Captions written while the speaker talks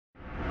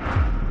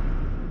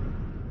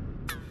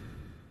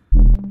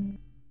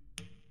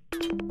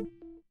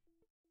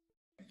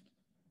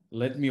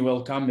Let me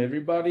welcome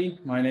everybody.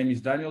 My name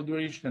is Daniel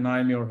Durish, and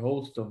I'm your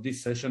host of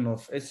this session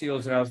of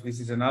SEO SERPs.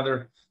 This is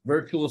another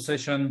virtual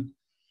session.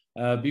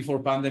 Before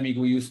pandemic,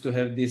 we used to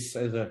have this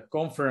as a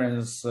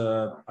conference,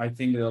 I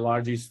think the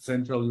largest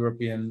Central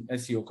European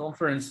SEO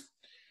conference.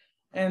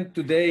 And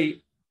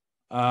today,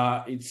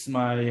 it's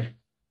my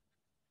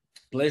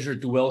pleasure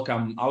to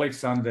welcome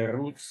Alexander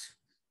Rutz,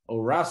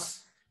 or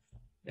Russ.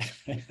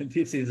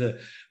 This is a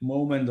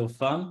moment of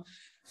fun.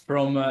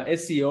 From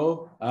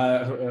SEO,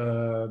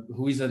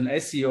 who is an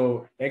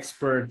SEO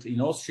expert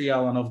in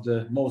Austria, one of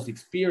the most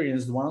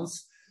experienced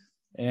ones.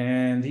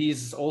 And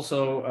he's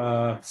also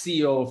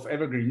CEO of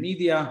Evergreen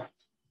Media.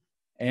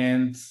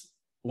 And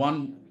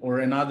one or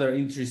another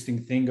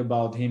interesting thing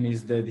about him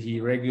is that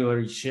he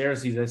regularly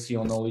shares his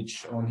SEO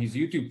knowledge on his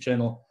YouTube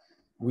channel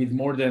with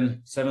more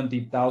than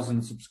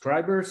 70,000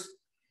 subscribers.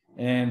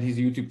 And his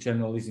YouTube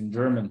channel is in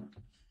German.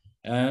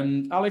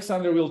 And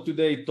Alexander will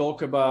today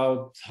talk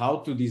about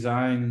how to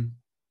design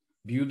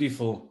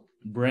beautiful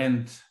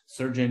brand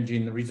search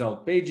engine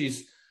result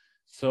pages.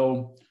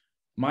 So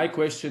my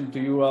question to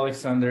you,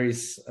 Alexander,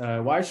 is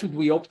why should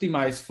we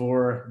optimize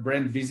for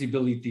brand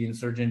visibility in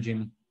search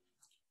engine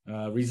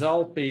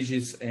result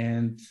pages,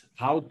 and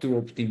how to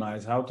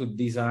optimize, how to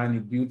design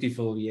it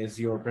beautifully as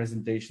your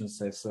presentation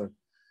says? So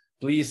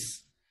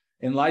please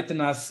enlighten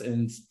us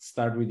and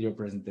start with your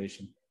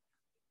presentation.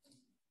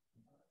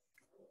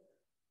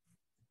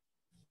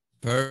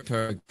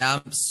 Perfect.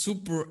 I'm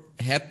super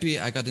happy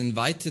I got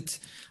invited.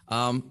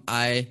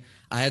 I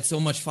had so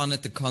much fun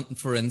at the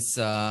conference,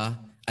 I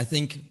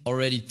think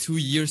already 2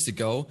 years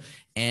ago.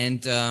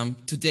 And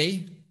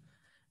today,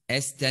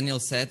 as Daniel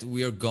said,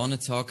 we are going to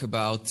talk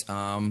about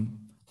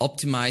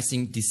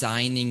optimizing,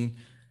 designing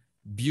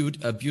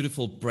a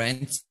beautiful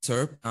brand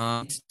SERP.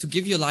 To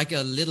give you like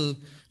a little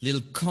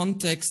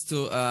context,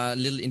 to a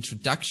little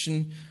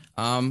introduction,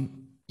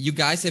 you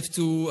guys have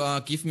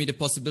to give me the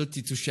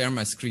possibility to share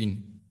my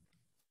screen.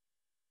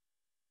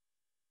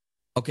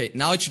 Okay,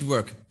 now it should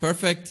work.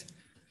 Perfect.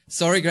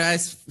 Sorry,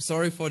 guys.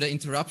 Sorry for the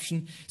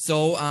interruption.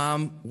 So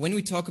when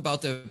we talk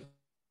about a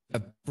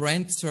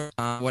brand SERP,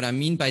 what I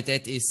mean by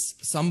that is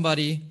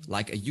somebody,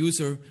 like a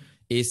user,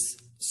 is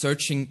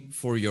searching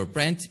for your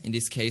brand. In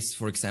this case,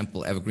 for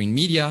example, Evergreen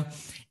Media,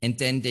 and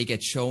then they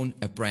get shown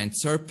a brand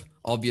SERP.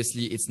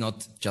 Obviously, it's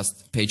not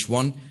just page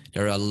one.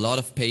 There are a lot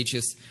of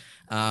pages.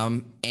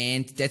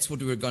 And that's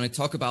what we're going to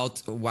talk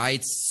about, why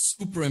it's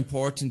super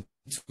important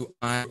to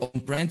our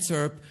own brand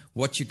SERP,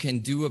 what you can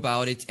do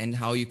about it, and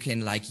how you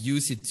can like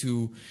use it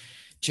to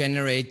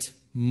generate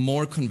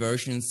more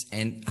conversions,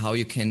 and how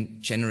you can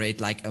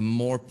generate like a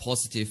more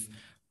positive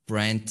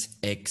brand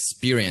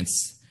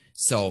experience.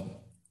 So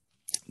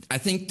I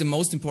think the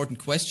most important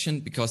question,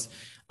 because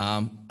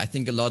I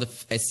think a lot of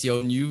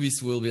SEO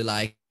newbies will be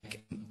like,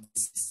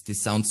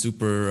 this sounds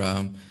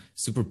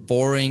super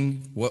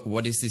boring.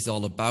 What is this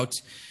all about?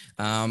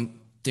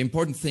 The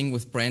important thing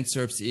with brand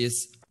SERPs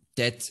is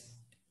that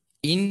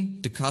in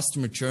the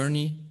customer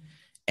journey,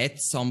 at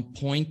some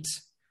point,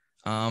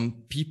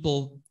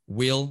 people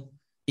will...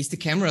 Is the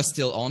camera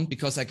still on?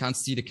 Because I can't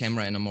see the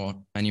camera anymore.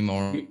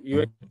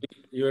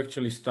 You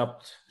actually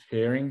stopped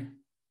sharing.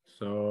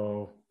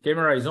 So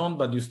camera is on,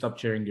 but you stopped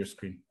sharing your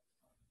screen.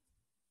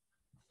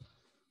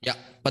 Yeah,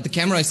 but the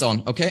camera is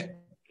on. Okay.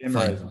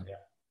 Camera is on, yeah.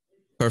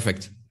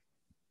 Perfect.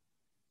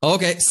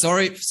 Okay,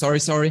 sorry.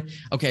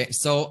 Okay,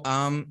 so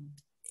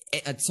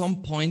at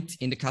some point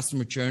in the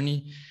customer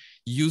journey,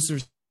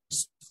 users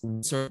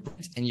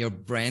and your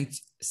brand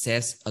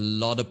says a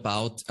lot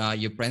about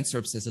your brand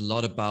SERP says a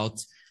lot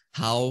about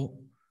how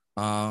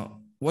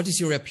what is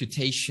your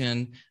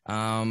reputation,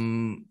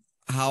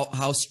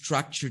 how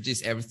structured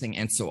is everything,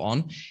 and so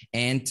on.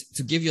 And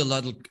to give you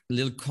a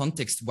little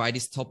context why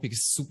this topic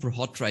is super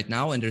hot right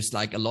now, and there's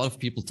like a lot of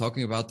people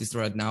talking about this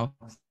right now,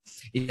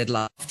 is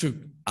that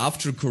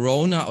after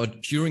Corona or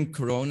during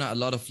Corona, a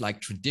lot of like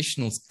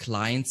traditional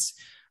clients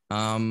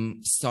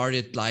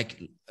started.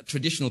 Like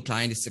traditional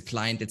client is a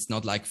client that's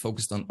not like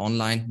focused on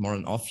online, more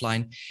on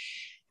offline.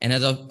 And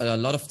a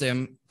lot of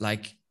them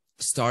like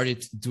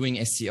started doing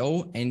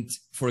SEO. And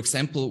for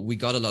example, we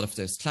got a lot of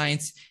those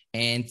clients,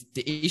 and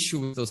the issue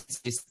with those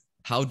is,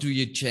 how do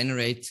you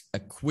generate a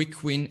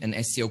quick win, an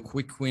SEO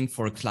quick win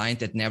for a client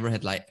that never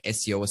had like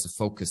SEO as a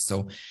focus?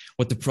 So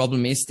what the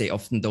problem is, they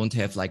often don't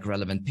have like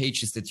relevant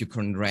pages that you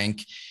can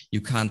rank.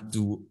 You can't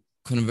do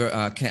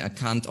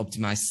can't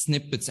optimize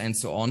snippets and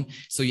so on.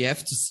 So you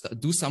have to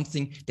do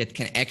something that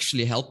can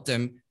actually help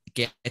them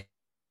get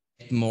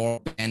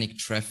more organic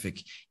traffic.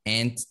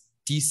 And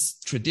these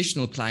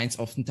traditional clients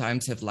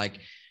oftentimes have like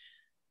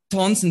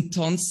tons and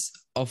tons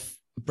of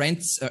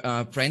brand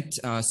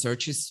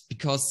searches,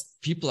 because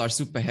people are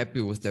super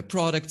happy with their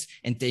products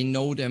and they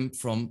know them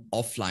from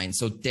offline.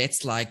 So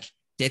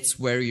that's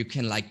where you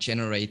can like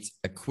generate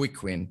a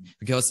quick win,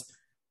 because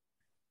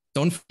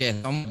don't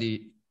forget,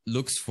 somebody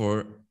looks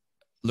for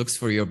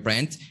your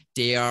brand.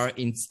 They are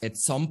at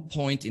some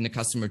point in the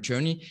customer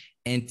journey,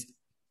 and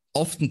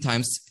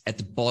oftentimes at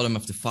the bottom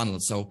of the funnel.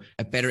 So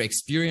a better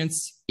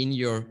experience in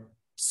your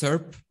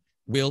SERP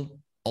will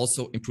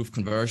also improve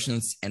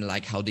conversions and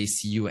like how they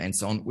see you and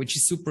so on, which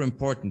is super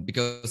important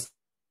because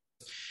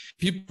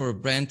people for a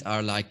brand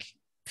are like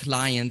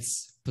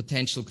clients,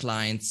 potential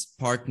clients,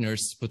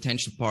 partners,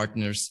 potential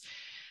partners,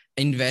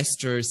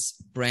 investors,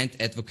 brand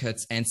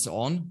advocates, and so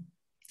on.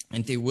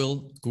 And they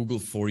will Google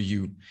for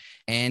you.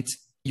 And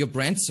your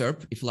brand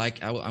SERP, if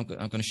like, I'm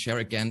going to share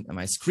again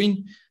my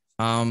screen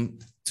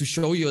to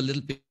show you a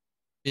little bit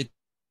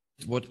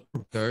what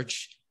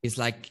search is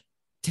like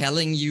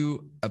telling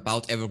you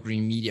about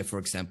evergreen media, for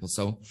example.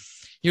 So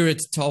here at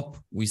the top,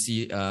 we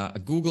see a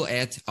Google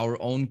ad,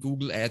 our own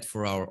Google ad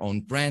for our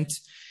own brand.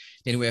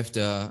 Then we have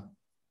the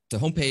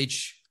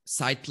homepage,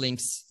 site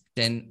links,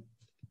 then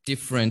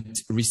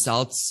different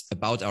results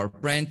about our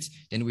brand.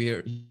 Then we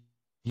are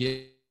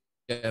here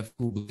have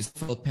Google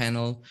Display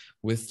panel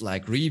with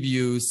like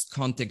reviews,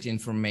 contact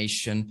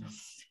information.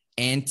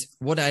 And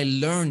what I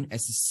learn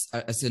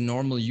as a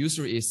normal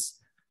user is,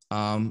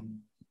 do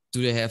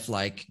they have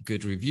like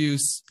good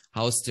reviews?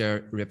 How's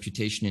their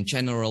reputation in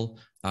general?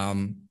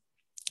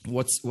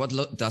 What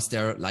does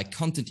their like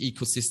content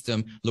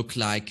ecosystem look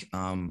like?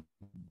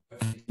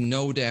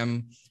 Know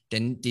them,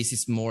 then this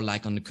is more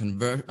like on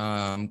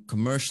the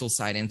commercial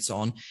side and so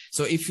on.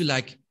 So if you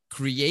like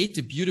create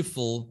a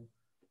beautiful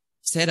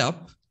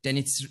setup, then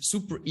it's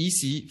super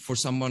easy for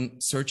someone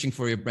searching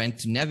for your brand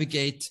to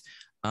navigate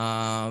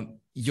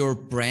your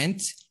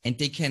brand, and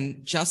they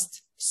can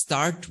just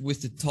start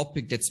with the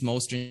topic that's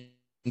most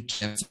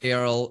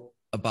interesting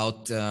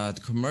about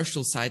the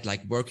commercial side,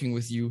 like working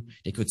with you.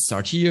 They could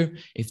start here.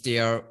 If they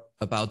are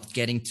about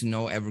getting to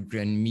know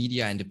evergreen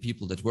media and the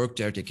people that work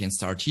there, they can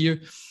start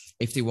here.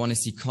 If they want to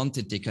see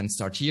content, they can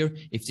start here.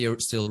 If they're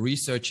still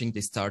researching,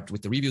 they start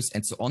with the reviews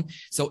and so on.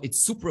 So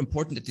it's super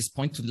important at this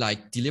point to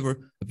like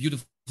deliver a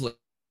beautiful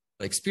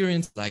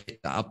experience, like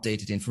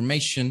updated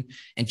information,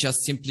 and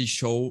just simply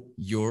show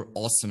your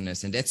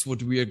awesomeness. And that's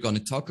what we are going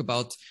to talk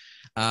about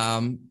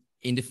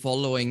in the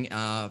following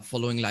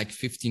like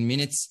 15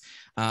 minutes.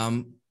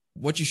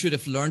 What you should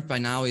have learned by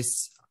now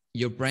is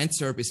your brand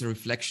SERP is a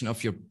reflection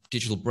of your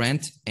digital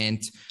brand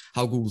and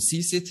how Google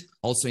sees it,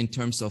 also in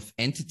terms of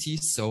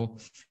entities. So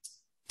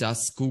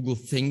does Google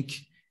think,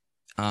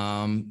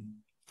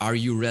 are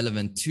you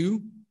relevant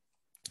too?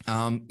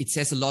 It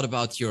says a lot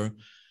about your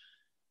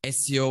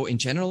SEO in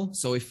general.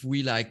 So if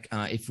we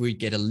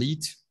get a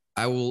lead,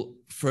 I will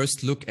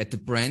first look at the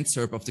brand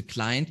SERP of the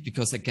client,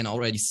 because I can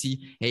already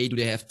see, hey, do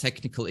they have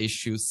technical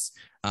issues?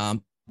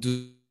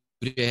 Do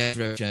they have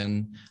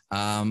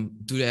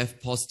do they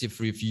have positive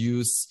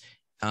reviews?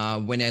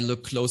 When I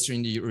look closer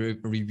in the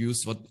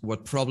reviews,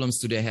 what problems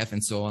do they have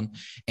and so on?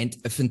 And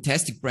a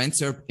fantastic brand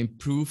SERP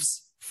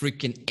improves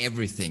freaking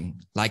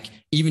everything, like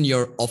even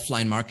your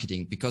offline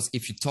marketing. Because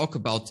if you talk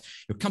about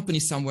your company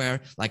somewhere,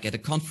 like at a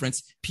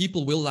conference,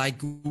 people will like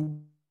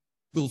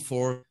Google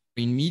for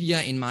green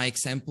media in my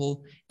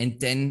example, and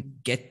then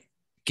get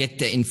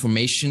the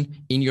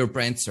information in your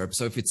brand SERP.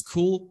 So if it's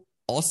cool,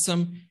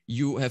 awesome,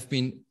 you have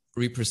been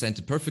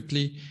represented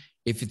perfectly.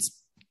 If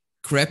it's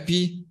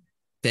crappy,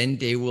 then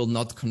they will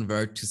not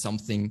convert to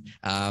something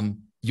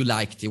you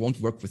like. They won't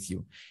work with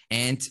you.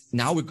 And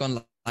now we're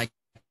gonna like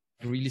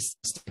really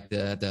start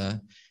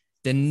the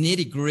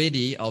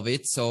nitty-gritty of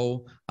it.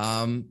 So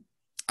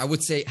I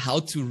would say how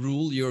to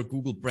rule your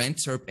Google brand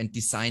SERP and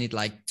design it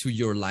like to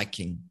your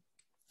liking.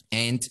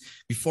 And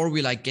before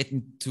we like get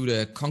into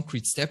the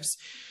concrete steps,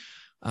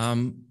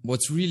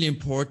 what's really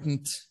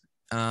important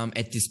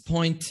at this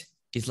point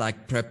is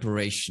like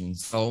preparation.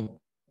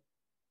 So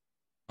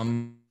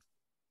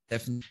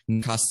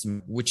definitely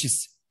customer, which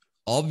is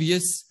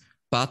obvious,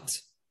 but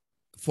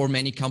for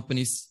many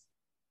companies,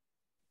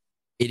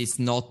 it is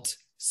not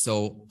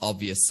so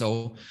obvious.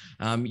 So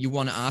you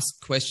want to ask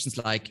questions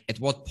like, at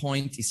what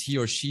point is he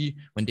or she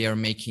when they are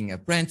making a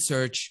brand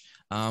search?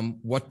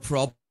 What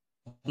problem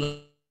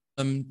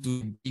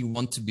do you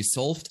want to be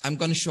solved? I'm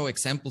going to show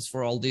examples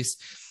for all this.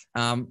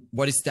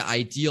 What is the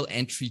ideal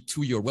entry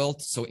to your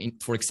world? So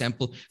for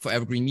example, for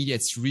evergreen media,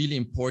 it's really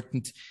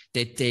important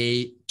that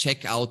they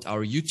check out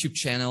our YouTube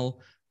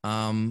channel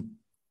and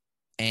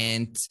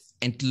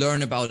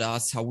learn about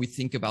us, how we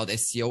think about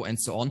SEO and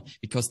so on,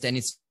 because then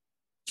it's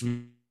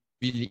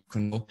really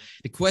cool.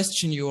 The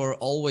question you are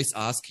always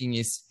asking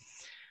is,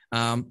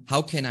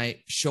 how can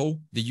I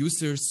show the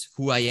users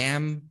who I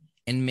am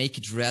and make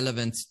it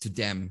relevant to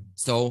them?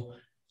 So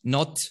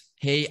not,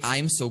 hey,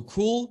 I'm so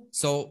cool.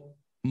 So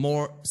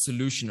more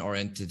solution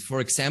oriented. For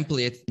example,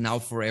 now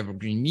for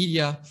evergreen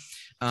media,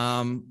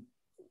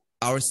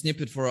 our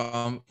snippet for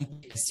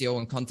SEO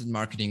and content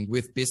marketing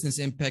with business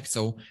impact.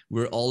 So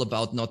we're all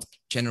about not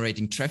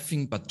generating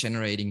traffic, but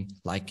generating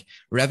like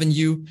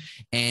revenue.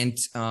 And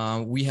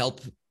we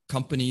help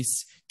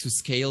companies to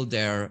scale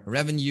their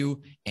revenue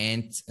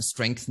and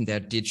strengthen their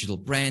digital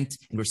brand.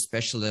 And we're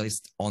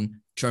specialists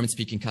on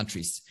German-speaking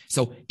countries.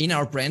 So in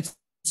our brand,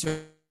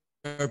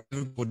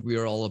 what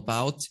we're all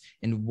about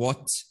and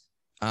what,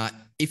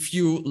 if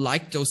you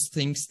like those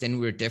things, then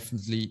we're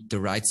definitely the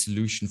right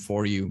solution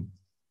for you.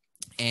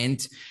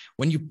 And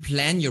when you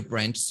plan your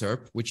brand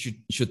SERP, which you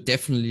should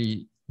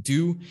definitely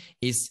do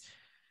is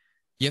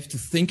you have to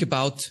think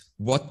about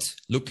what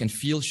look and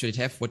feel should it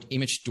have, what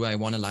image do I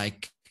want to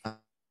like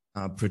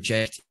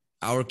project.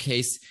 In our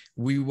case,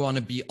 we want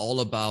to be all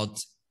about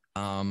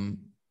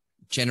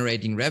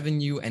generating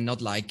revenue and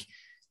not like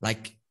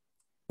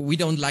we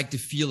don't like the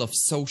feel of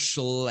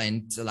social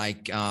and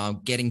like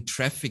getting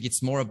traffic.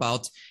 It's more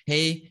about,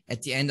 hey,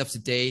 at the end of the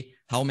day,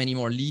 how many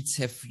more leads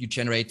have you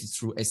generated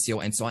through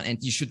SEO and so on.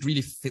 And you should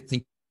really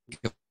think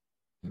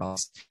about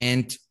it.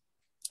 And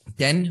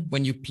then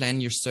when you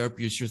plan your SERP,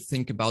 you should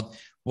think about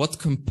what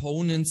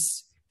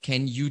components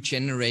can you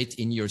generate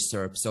in your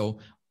SERP. So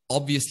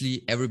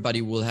obviously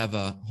everybody will have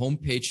a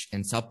homepage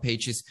and sub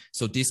pages.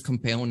 So this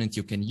component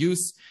you can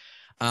use.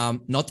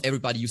 Not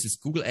everybody uses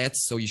Google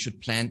Ads, so you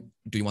should plan,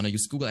 do you want to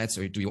use Google Ads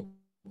or do you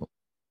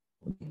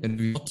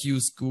not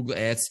use Google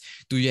Ads?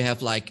 Do you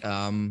have like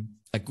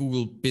a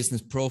Google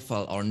business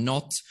profile or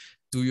not?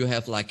 Do you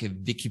have like a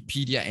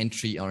Wikipedia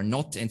entry or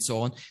not, and so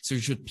on? So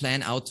you should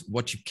plan out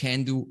what you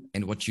can do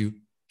and what you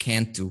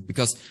can't do.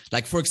 Because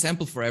like, for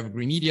example, for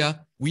Evergreen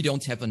Media, we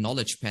don't have a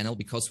knowledge panel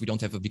because we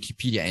don't have a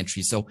Wikipedia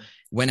entry. So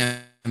when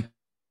I'm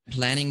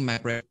planning my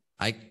brand,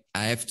 I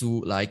have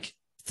to like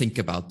think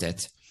about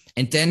that.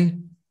 And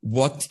then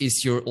what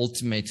is your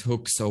ultimate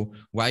hook? So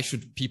why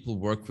should people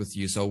work with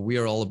you? So we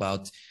are all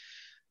about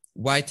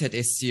white hat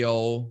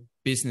SEO,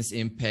 business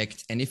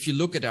impact. And if you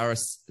look at our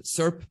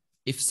SERP,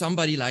 if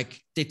somebody like,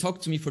 they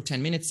talked to me for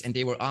 10 minutes and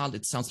they were,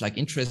 it sounds like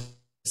interesting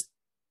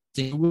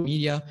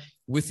media,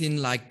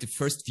 within like the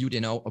first view, they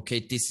know, okay,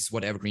 this is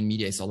what Evergreen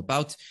Media is all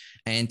about.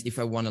 And if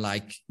I want to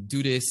like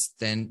do this,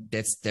 then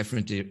that's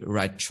definitely the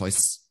right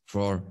choice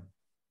for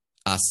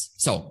us.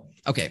 So,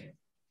 okay.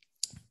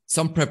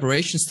 Some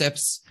preparation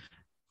steps,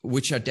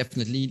 which are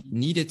definitely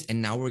needed.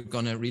 And now we're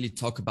going to really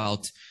talk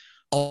about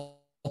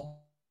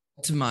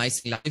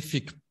optimizing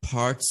specific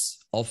parts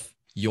of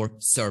your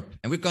SERP.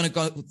 And we're going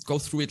to go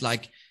through it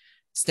like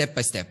step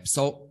by step.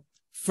 So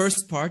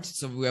first part,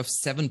 so we have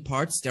 7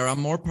 parts. There are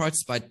more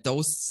parts, but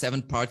those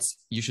 7 parts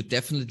you should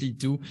definitely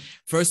do.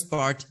 First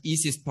part,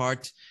 easiest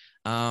part.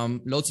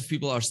 Lots of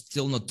people are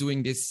still not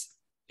doing this.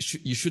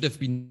 You should have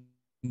been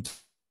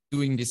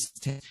doing this,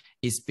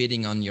 is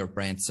bidding on your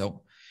brand.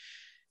 So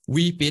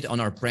we bid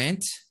on our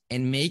brand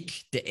and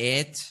make the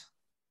ad,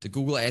 the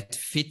Google ad,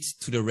 fit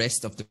to the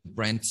rest of the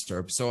brand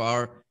SERP.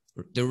 So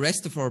the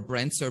rest of our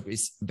brand SERP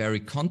is very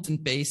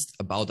content-based,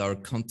 about our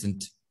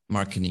content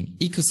marketing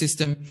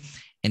ecosystem.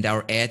 And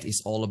our ad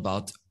is all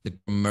about the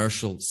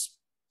commercials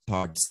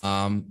parts.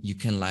 You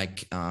can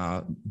like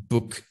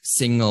book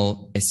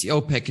single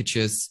SEO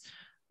packages.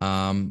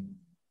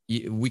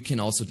 We can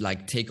also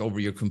like take over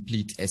your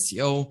complete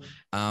SEO.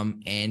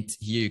 And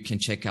here you can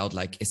check out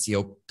like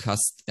SEO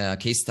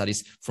case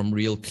studies from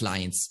real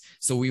clients.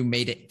 So we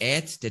made an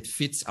ad that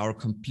fits our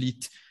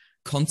complete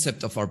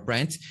concept of our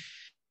brand.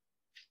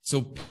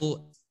 So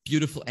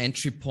beautiful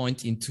entry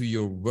point into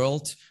your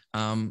world,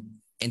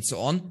 and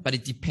so on, but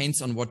it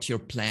depends on what your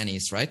plan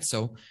is, right?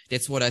 So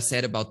that's what I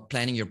said about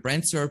planning your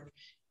brand SERP.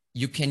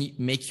 You can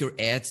make your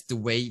ad the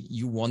way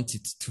you want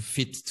it to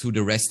fit to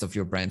the rest of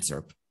your brand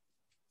SERP.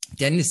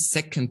 Then the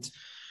second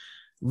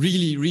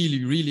really,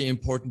 really, really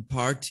important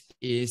part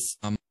is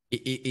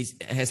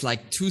it has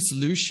like 2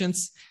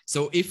 solutions.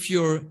 So if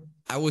you're,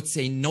 I would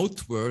say,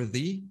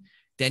 noteworthy,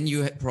 then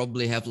you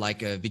probably have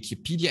like a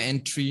Wikipedia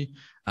entry.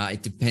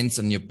 It depends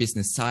on your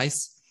business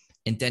size.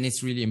 And then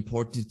it's really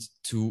important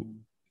to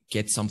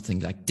get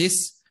something like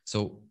this.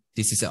 So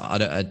this is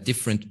a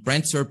different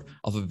brand SERP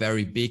of a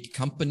very big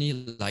company,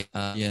 like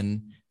a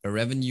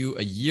revenue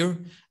a year.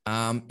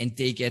 And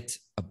they get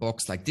a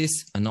box like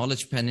this, a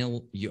knowledge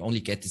panel. You only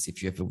get this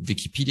if you have a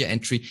Wikipedia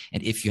entry.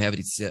 And if you have it,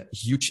 it's a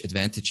huge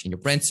advantage in your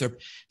brand SERP,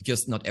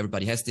 because not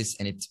everybody has this,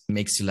 and it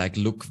makes you like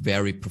look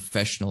very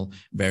professional,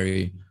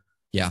 very,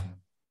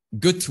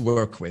 good to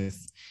work with.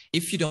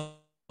 If you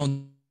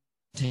don't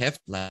have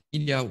like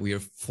media, we are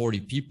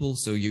 40 people,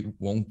 so you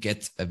won't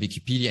get a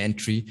Wikipedia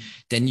entry.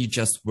 Then you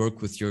just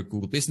work with your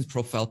Google business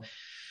profile.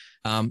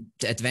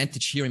 The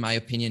advantage here, in my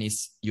opinion,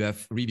 is you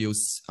have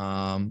reviews,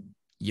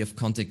 you have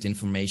contact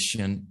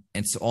information,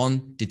 and so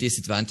on. The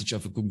disadvantage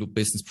of a Google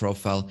business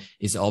profile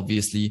is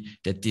obviously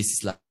that this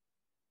is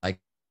like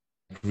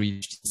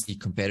really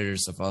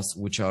competitors of us,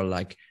 which are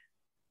like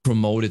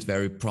promoted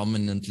very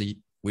prominently,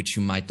 which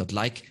you might not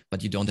like,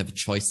 but you don't have a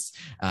choice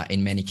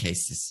in many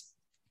cases.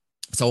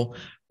 So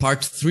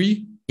part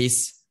 3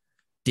 is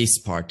this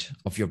part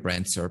of your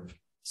brand SERP.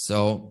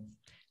 So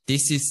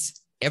this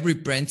is, every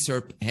brand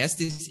SERP has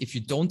this. If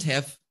you don't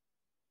have,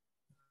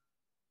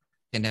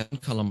 you can have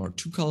 1 column or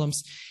 2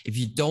 columns. If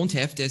you don't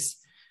have this,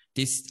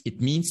 it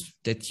means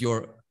that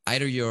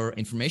either your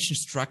information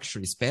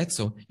structure is bad.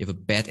 So you have a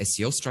bad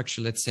SEO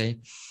structure, let's say,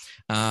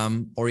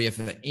 or you have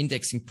an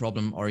indexing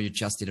problem, or you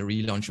just did a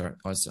relaunch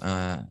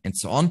and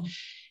so on.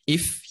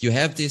 If you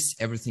have this,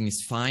 everything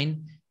is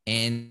fine.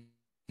 And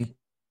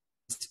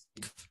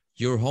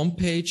your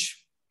homepage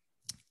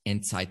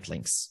and site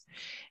links.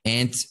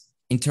 And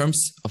in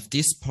terms of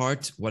this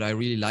part, what I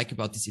really like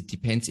about this, it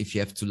depends if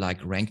you have to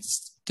like rank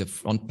the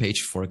front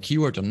page for a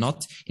keyword or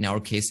not. In our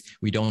case,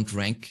 we don't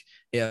rank.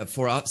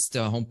 For us,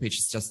 the homepage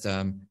is just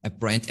a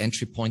brand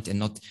entry point and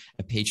not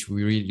a page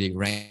we really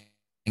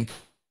rank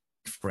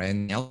for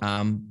anything else.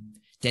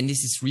 Then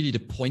this is really the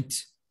point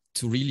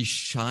to really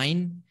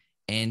shine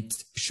and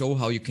show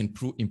how you can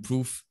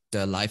improve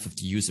the life of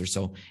the user.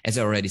 So as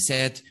I already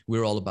said,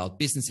 we're all about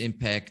business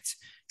impact,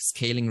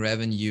 scaling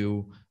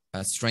revenue,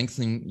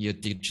 strengthening your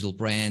digital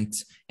brand,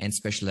 and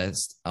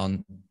specialized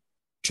on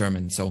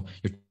German. So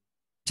your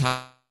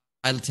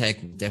title tag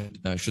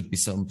should be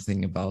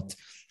something about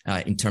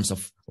in terms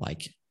of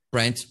like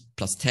brand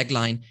plus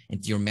tagline,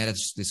 and your meta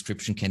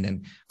description can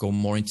then go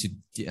more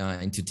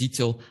into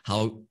detail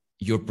how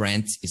your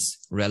brand is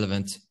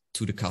relevant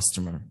to the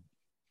customer.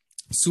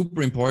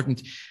 Super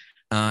important,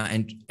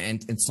 and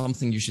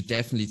something you should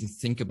definitely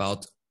think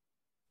about.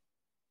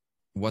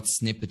 What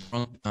snippet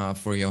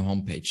for your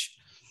homepage.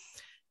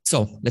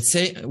 So let's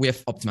say we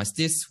have optimized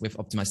this, we have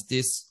optimized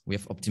this, we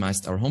have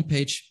optimized our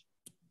homepage.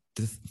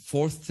 The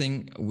fourth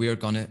thing we're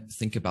gonna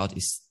think about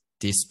is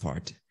this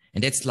part.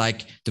 And that's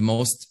like the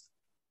most,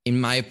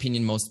 in my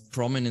opinion, most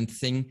prominent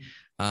thing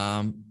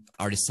are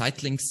the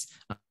site links.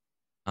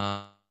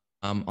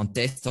 On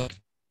desktop,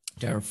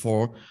 there are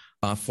four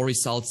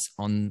results.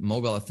 On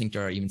mobile, I think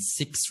there are even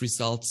 6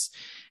 results.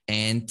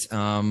 And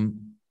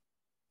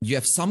you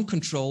have some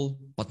control,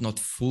 but not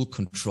full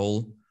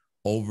control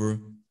over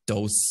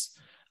those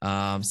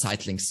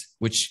site links,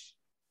 which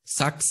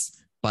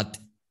sucks, but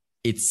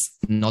it's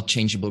not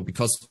changeable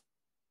because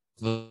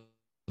Google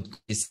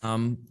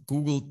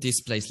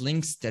displays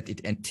links that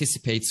it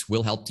anticipates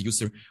will help the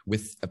user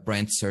with a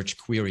brand search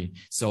query.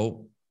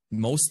 So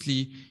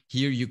mostly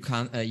here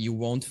you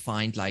won't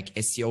find like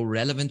SEO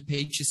relevant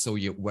pages. So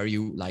where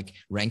you like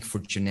rank for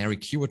generic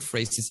keyword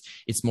phrases.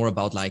 It's more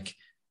about like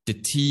the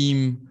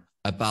team,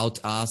 about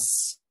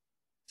us,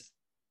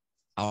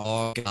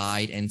 our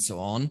guide, and so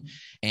on.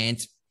 And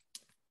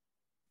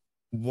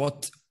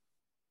what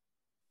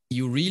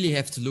you really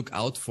have to look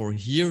out for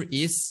here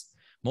is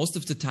most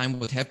of the time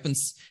what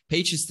happens,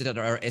 pages that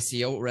are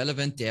SEO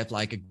relevant, they have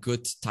like a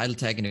good title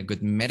tag and a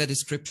good meta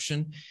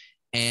description.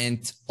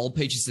 And all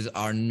pages that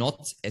are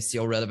not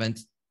SEO relevant,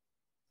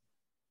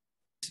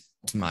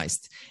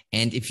 optimized.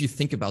 And if you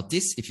think about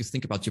this, if you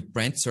think about your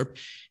brand SERP,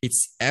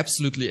 it's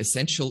absolutely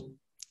essential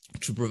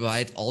to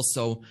provide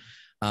also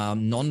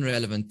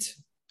non-relevant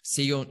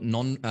SEO,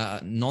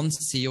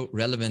 non-SEO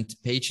relevant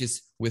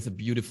pages with a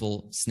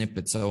beautiful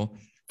snippet. So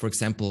for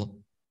example,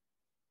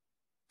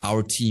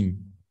 our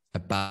team,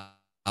 about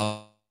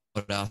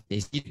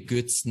they need a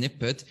good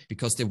snippet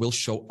because they will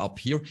show up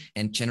here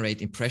and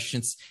generate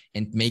impressions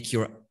and make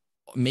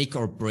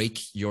or break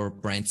your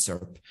brand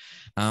SERP.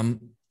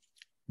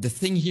 The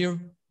thing here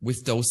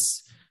with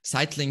those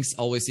site links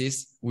always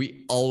is,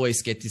 we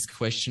always get this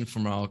question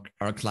from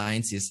our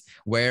clients is,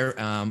 where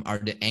are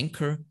the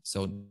anchor?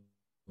 So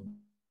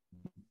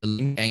the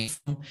link anchor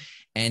from,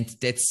 and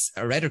that's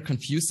rather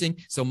confusing.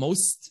 So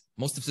most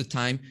of the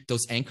time,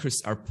 those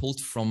anchors are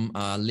pulled from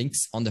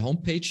links on the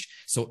homepage.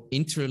 So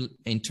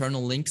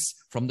internal links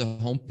from the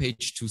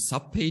homepage to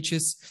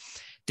subpages.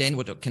 Then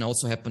what can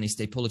also happen is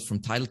they pull it from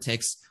title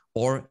tags,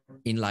 or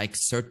in like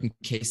certain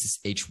cases,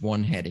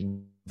 H1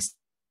 headings.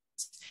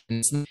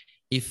 And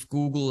if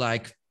Google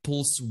like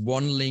pulls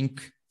one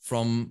link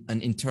from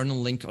an internal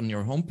link on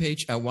your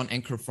homepage, one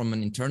anchor from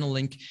an internal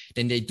link,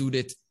 then they do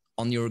that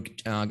on your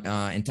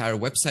entire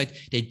website.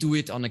 They do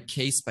it on a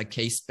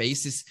case-by-case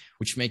basis,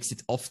 which makes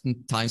it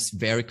oftentimes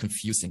very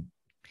confusing.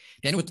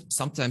 Then what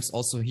sometimes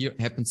also here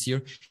happens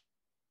here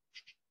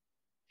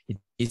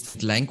is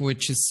that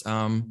languages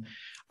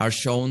are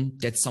shown.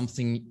 That's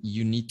something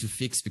you need to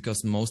fix,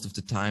 because most of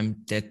the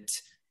time that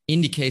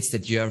indicates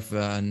that you have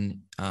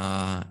an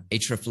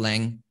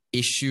hreflang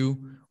issue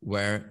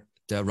where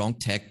the wrong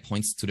tag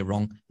points to the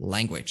wrong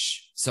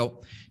language.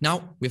 So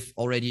now we've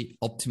already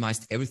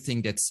optimized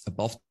everything that's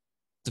above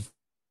the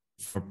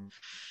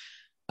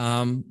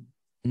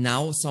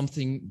now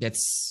something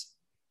that's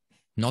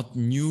not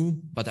new,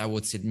 but I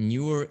would say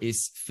newer,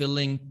 is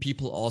filling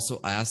people also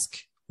ask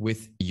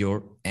with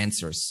your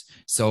answers.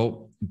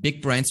 So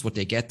big brands, what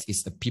they get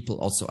is a people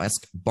also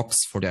ask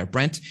box for their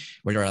brand,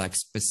 where there are like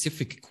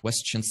specific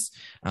questions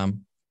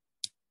on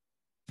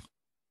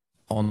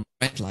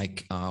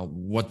like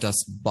what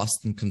does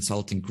Boston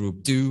Consulting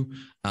Group do?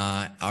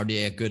 Are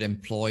they a good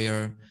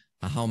employer?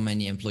 How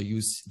many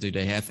employees do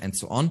they have, and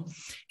so on.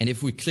 And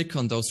if we click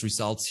on those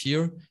results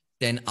here,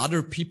 then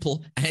other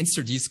people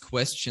answer these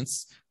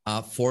questions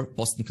for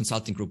Boston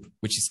Consulting Group,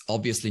 which is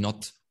obviously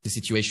not the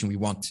situation we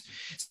want.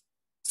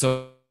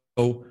 So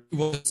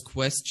those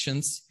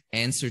questions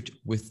answered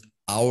with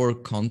our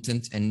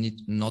content and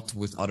not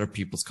with other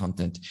people's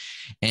content.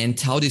 And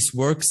how this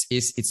works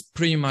is it's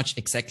pretty much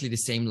exactly the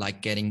same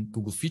like getting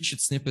Google featured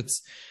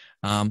snippets.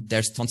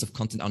 There's tons of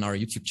content on our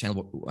YouTube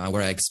channel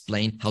where I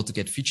explain how to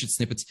get featured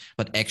snippets,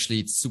 but actually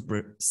it's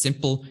super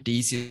simple. The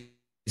easiest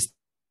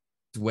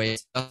way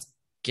is to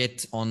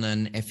get on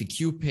an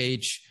FAQ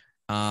page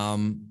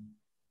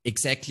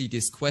exactly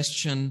this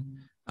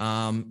question,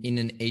 in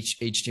an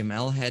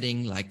HTML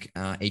heading like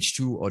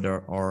H2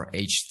 or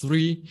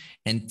H3,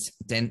 and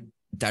then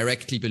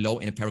directly below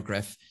in a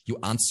paragraph, you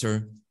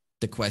answer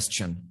the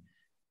question.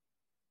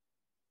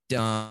 If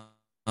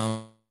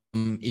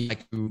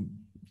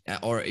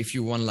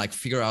you want to like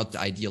figure out the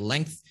ideal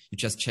length, you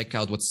just check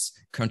out what's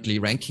currently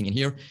ranking in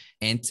here.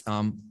 And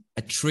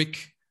a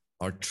trick,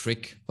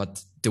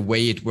 but the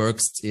way it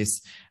works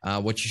is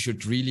what you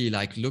should really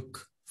like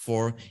look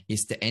for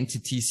is the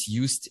entities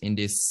used in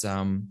this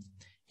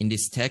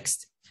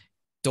text.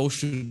 Those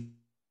should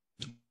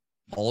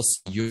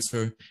also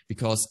user,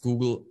 because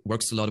Google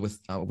works a lot with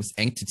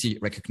entity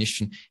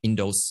recognition in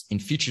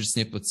featured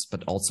snippets,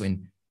 but also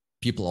in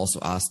people also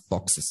asked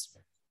boxes.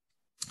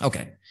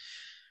 Okay.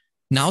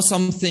 Now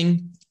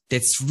something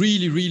that's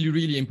really, really,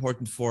 really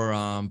important for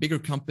bigger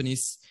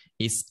companies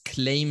is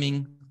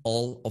claiming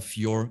all of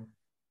your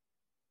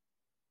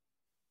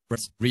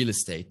real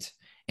estate.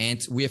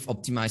 And we have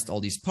optimized all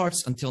these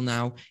parts until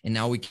now. And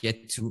now we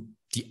get to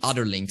the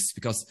other links,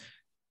 because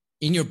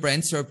in your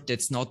brand SERP,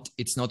 it's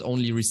not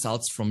only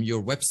results from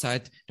your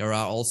website, there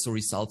are also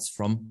results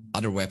from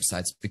other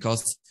websites,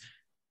 because,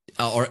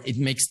 or it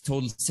makes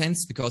total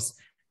sense, because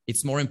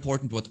it's more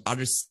important what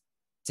others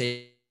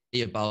say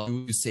about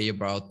you say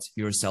about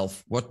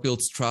yourself. What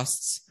builds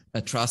trust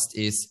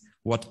is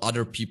what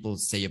other people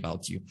say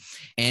about you.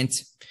 And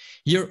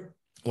here,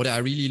 what I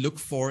really look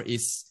for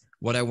is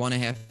what I want to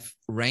have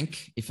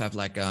rank. If I have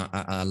like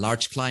a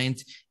large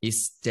client,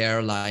 is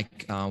their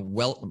like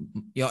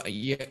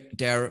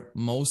their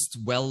most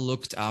well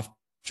looked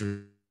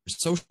after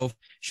social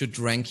should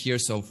rank here.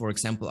 So for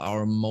example,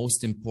 our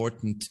most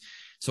important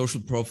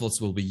social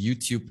profiles will be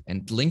YouTube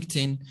and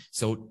LinkedIn.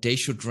 So they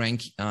should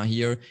rank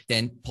here.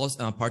 Then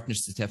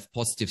partners that have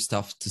positive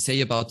stuff to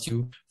say about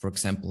you, for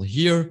example,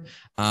 here.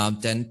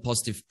 Then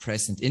positive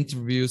press and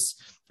interviews.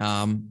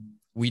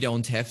 We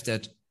don't have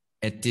that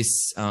at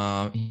this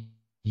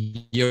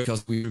here,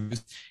 because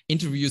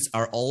interviews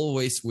are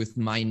always with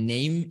my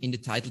name in the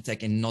title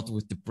tag and not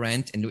with the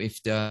brand. And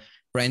if the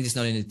brand is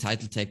not in the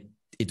title tag,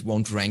 it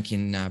won't rank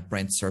in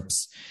brand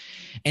SERPs.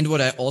 And what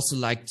I also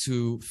like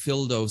to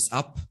fill those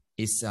up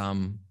is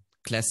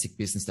classic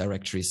business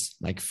directories,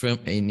 like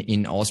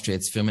in Austria,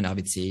 it's Firmen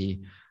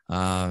ABC,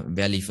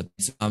 wer liefert.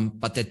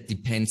 But that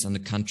depends on the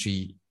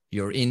country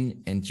you're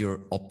in and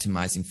you're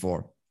optimizing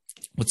for.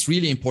 What's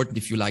really important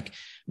if you like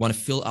want to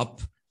fill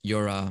up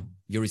your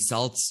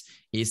results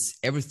is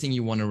everything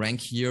you want to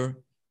rank here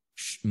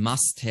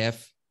must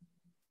have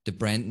the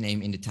brand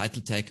name in the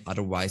title tag.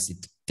 Otherwise,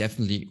 it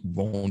definitely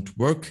won't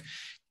work.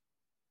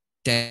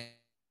 Then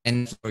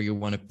you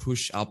want to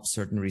push up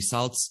certain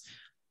results.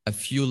 A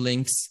few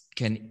links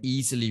can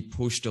easily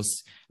push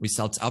those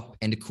results up.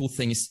 And the cool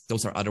thing is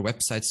those are other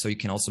websites. So you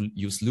can also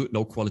use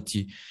low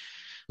quality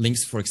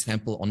links, for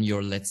example, on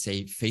your, let's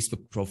say,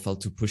 Facebook profile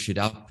to push it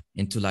up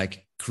and to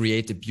like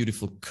create a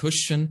beautiful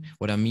cushion.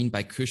 What I mean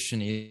by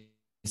cushion is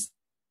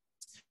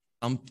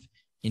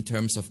in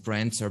terms of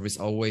brand service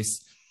always,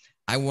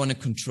 I want to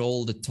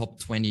control the top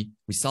 20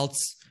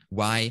 results.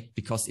 Why?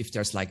 Because if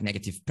there's like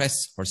negative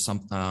press or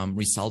some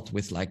result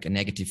with like a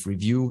negative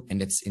review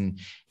and it's in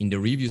the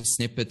review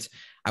snippet,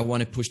 I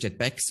want to push that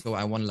back. So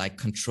I want to like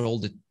control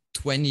the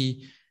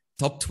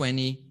top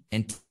 20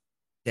 and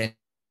then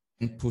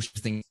push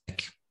things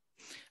back.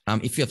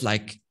 If you have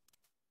like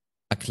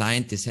a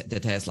client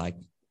that has like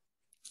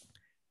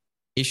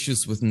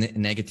issues with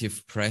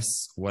negative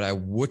press, what I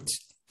would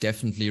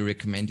definitely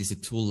recommend is a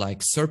tool like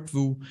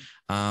SERPs.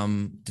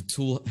 The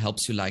tool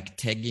helps you like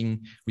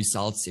tagging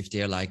results if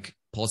they're like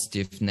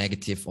positive,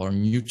 negative, or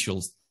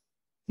neutral.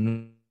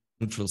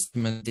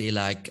 They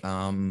like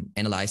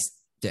analyze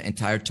the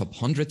entire top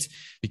 100,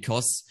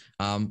 because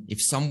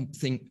if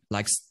something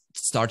like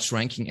starts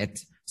ranking at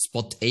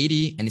spot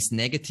 80 and is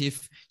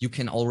negative, you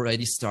can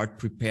already start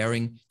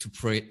preparing to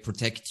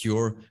protect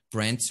your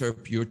brand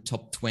SERP, your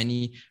top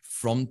 20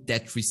 from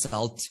that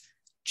result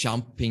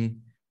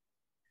jumping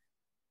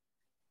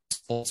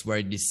spots where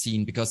it is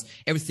seen, because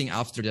everything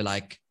after the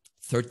like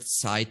third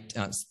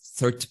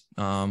search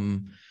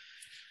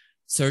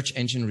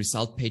engine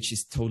result page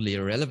is totally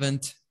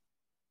irrelevant.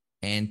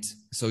 And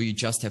so you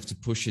just have to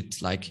push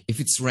it. Like if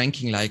it's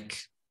ranking like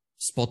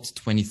spot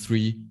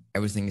 23,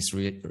 everything is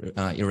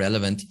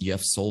irrelevant. You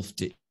have solved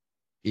the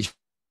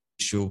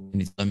issue,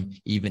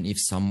 even if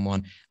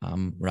someone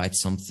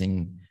writes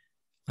something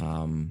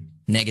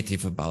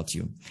negative about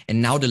you.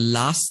 And now the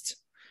last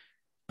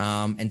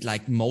and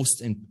like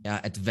most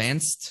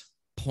advanced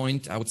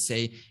point, I would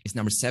say, is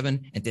number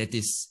 7, and that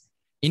is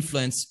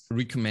influence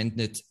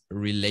recommended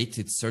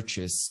related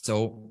searches.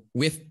 So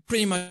we have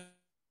pretty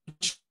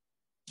much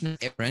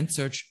a brand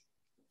search,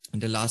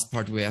 and the last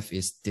part we have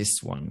is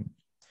this one,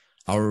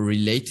 our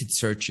related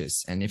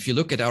searches. And if you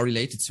look at our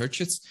related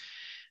searches,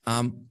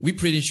 we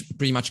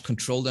pretty much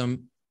control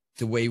them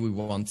the way we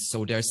want.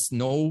 So there's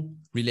no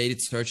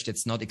related search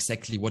that's not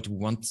exactly what we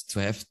want to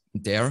have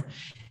there.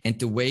 And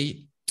the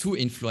way to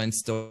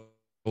influence those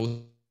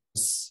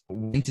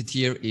entity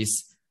here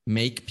is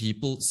make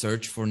people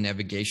search for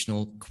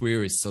navigational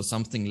queries. So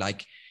something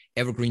like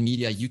evergreen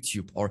media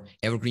YouTube or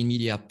evergreen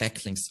media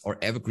backlinks or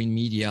evergreen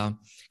media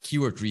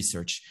keyword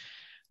research.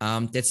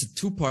 That's a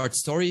two-part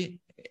story.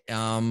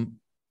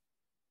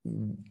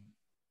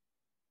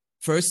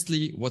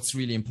 Firstly, what's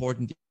really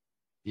important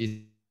is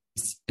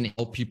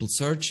how people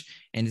search.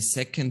 And the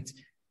second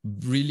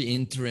really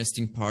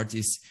interesting part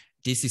is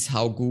this is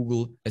how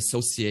Google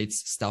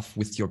associates stuff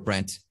with your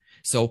brand.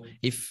 So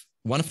if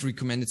one of the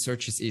recommended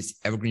searches is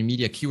evergreen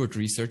media keyword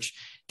research,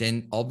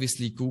 then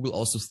obviously Google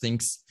also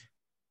thinks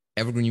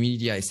evergreen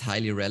media is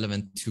highly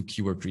relevant to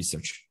keyword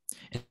research.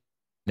 And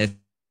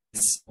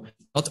that's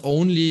not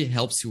only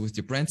helps you with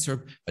your brand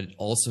SERP, but it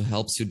also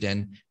helps you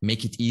then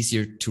make it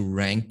easier to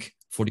rank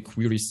for the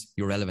queries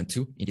you're relevant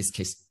to, in this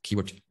case,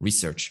 keyword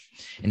research.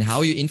 And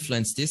how you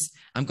influence this,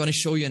 I'm going to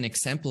show you an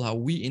example how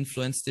we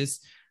influence this.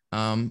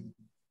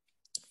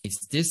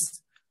 It's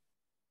this,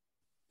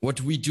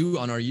 what we do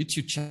on our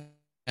YouTube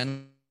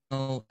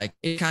channel, like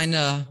it kind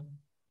of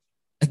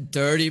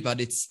dirty, but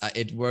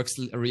it works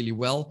really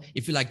well.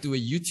 If you like do a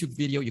YouTube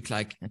video, you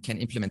can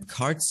implement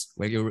cards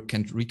where you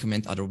can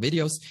recommend other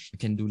videos. You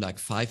can do like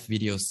 5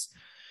 videos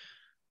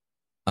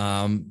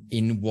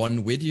in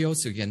one video.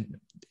 So you can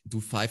do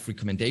 5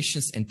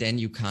 recommendations and then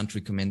you can't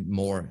recommend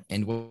more.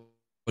 And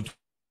what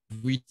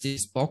we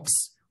this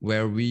box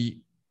where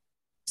we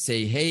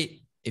say,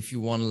 hey, if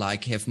you want to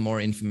like have more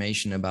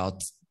information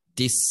about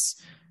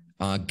this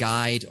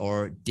guide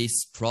or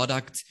this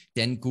product,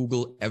 then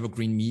Google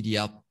evergreen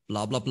media,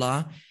 blah, blah,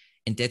 blah.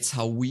 And that's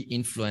how we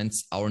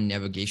influence our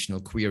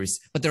navigational queries.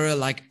 But there are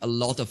like a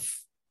lot of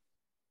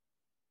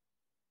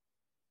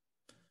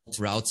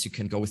routes you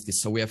can go with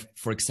this. So we have,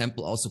 for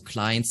example, also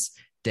clients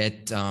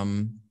that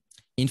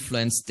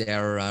influence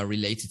their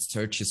related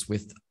searches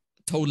with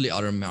totally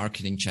other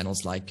marketing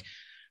channels like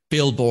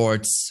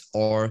billboards,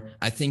 or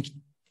I think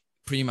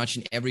pretty much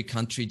in every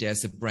country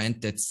there's a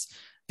brand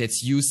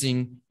that's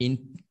using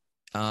in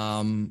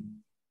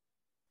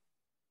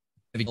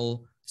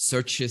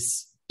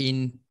searches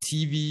in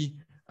TV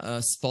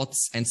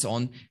spots and so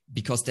on,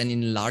 because then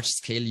in large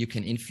scale you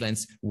can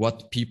influence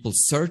what people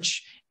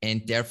search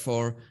and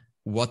therefore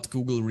what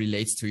Google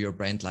relates to your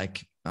brand,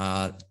 like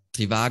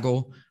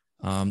Trivago.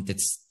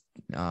 That's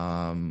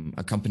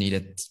a company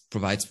that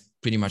provides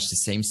pretty much the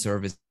same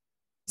service.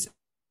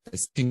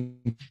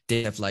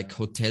 They have like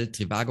Hotel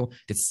Trivago.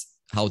 That's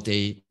how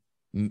they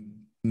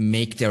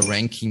make their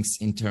rankings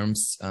in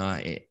terms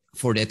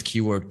for that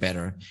keyword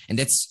better. And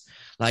that's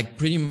like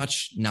pretty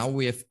much now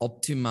we have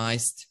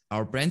optimized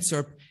our brand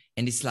SERP,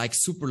 and it's like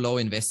super low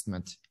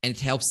investment, and it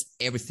helps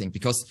everything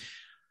because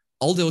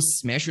all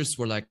those measures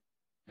were like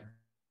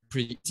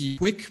pretty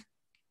quick.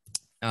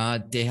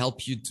 They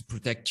help you to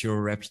protect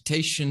your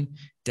reputation.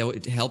 They will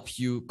help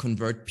you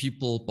convert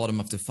people bottom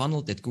of the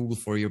funnel that Google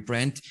for your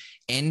brand,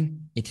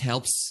 and it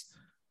helps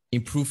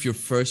improve your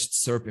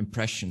first SERP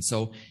impression.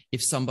 So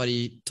if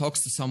somebody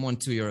talks to someone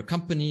to your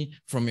company,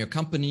 from your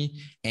company,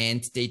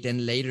 and they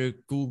then later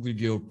Google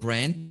your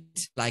brand,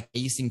 like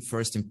amazing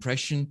first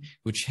impression,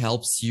 which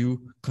helps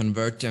you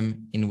convert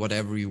them in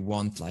whatever you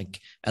want, like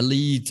a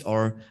lead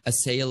or a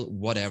sale,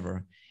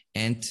 whatever.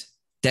 And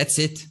that's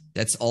it.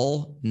 That's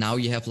all. Now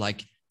you have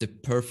like the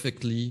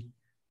perfectly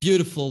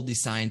beautiful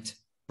designed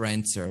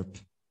brand SERP.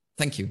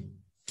 Thank you.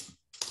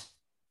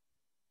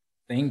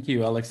 Thank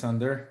you,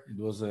 Alexander. It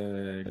was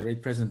a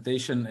great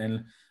presentation,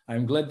 and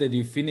I'm glad that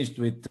you finished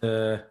with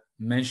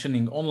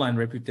mentioning online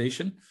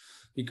reputation,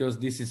 because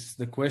this is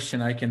the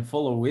question I can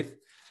follow with.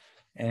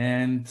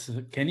 And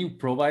can you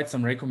provide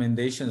some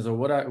recommendations, or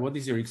what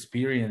is your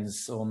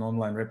experience on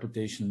online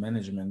reputation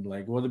management?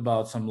 Like, what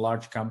about some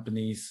large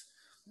companies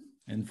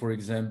and, for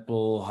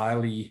example,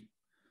 highly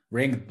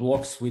ranked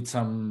blogs with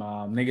some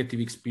negative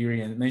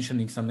experience,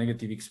 mentioning some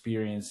negative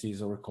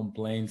experiences or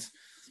complaints?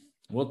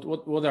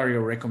 What are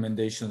your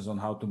recommendations on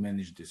how to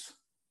manage this?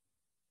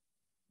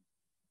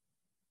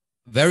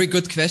 Very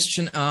good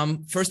question.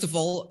 First of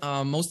all,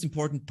 most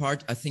important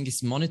part, I think,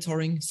 is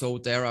monitoring. So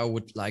there I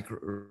would like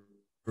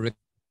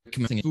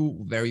recommend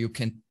where you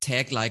can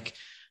tag like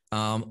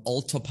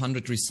all top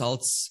 100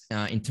 results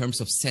in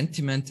terms of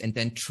sentiment, and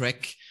then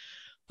track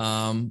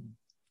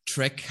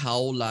how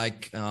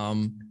like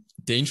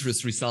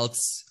dangerous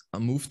results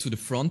move to the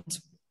front.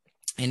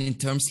 And in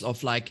terms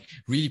of like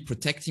really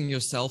protecting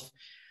yourself,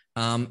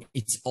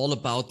 it's all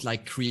about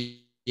like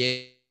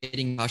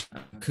creating a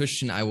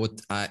cushion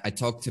I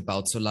talked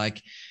about. So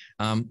like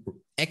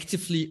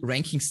actively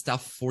ranking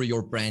stuff for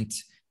your brand.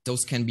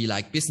 Those can be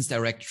like business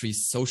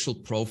directories, social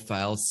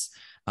profiles,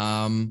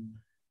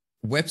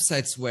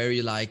 websites where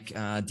you like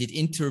did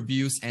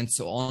interviews and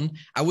so on.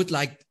 I would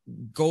like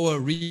go a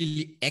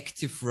really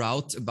active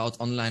route about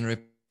online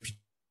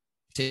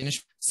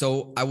reputation.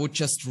 So I would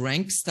just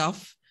rank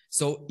stuff.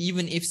 So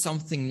even if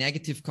something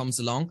negative comes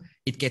along,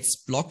 it gets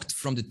blocked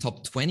from the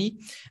top 20.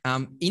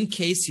 In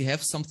case you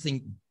have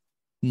something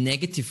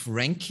negative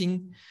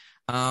ranking,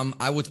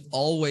 I would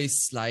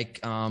always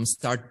like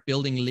start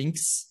building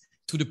links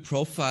to the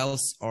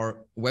profiles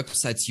or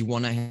websites you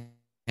want to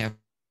have.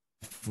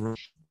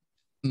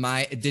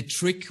 the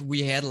trick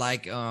we had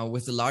like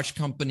with a large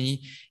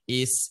company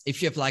is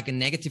if you have like a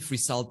negative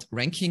result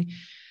ranking,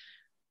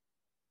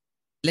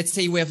 let's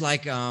say we have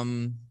like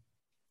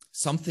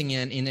something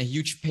in a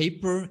huge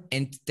paper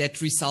and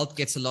that result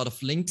gets a lot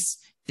of links,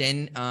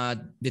 then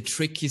the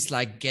trick is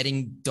like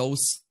getting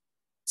those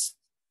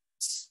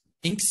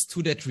links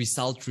to that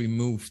result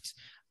removed.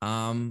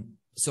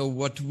 So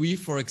what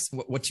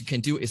you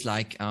can do is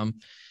like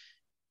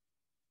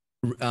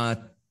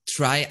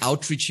try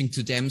outreaching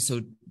to them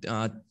so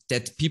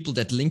that people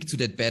that link to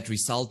that bad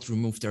result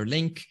remove their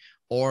link.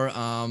 Or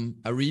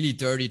a really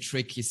dirty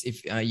trick is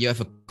if you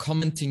have a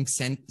commenting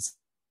section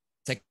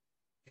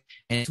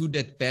and to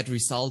that bad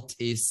result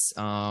is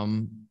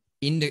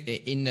in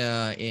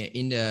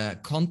the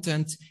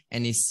content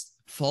and is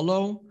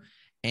follow,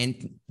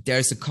 and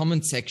there's a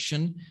comment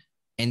section,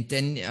 and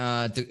then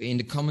in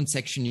the comment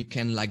section you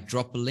can like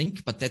drop a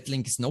link, but that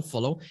link is no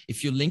follow.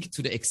 If you link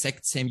to the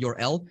exact same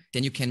URL,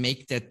 then you can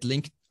make that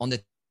link on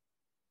the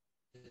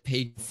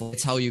page.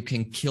 That's how you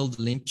can kill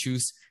the link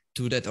juice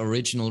to that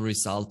original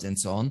result and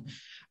so on.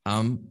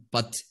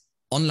 But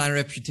online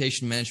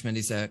reputation management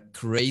is a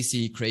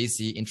crazy,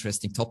 crazy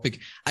interesting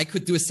topic. I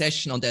could do a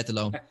session on that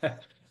alone.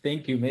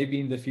 Thank you. Maybe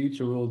in the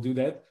future we'll do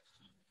that.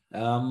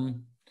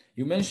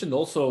 You mentioned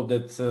also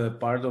that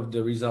part of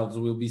the results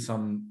will be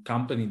some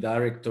company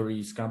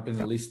directories,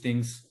 company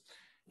listings.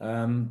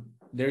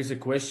 There is a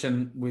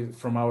question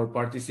from our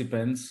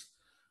participants.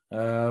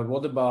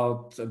 What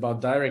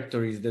about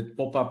directories that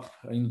pop up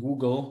in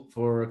Google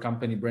for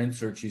company brand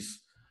searches?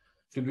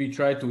 Should we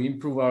try to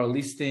improve our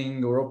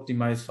listing or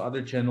optimize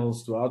other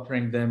channels to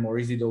outrank them, or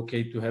is it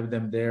okay to have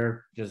them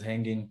there just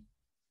hanging?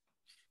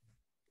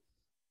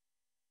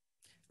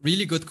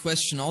 Really good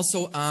question.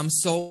 Also,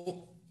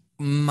 so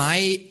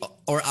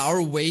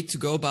our way to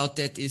go about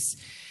that is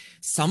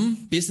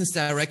some business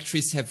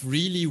directories have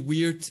really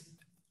weird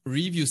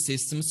review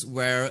systems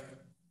where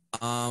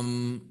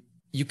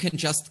you can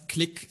just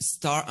click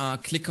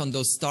on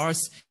those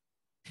stars,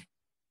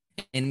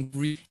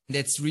 and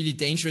that's really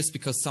dangerous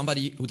because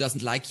somebody who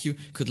doesn't like you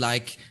could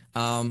like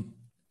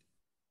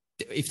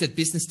if that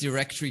business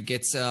directory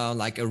gets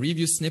like a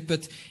review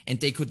snippet, and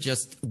they could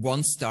just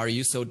 1-star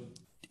you. So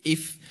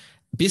if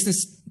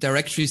business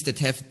directories that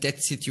have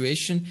that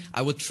situation,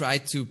 I would try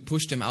to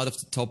push them out of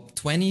the top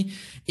 20.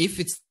 If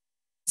it's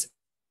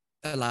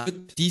a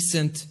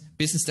decent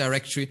business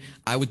directory,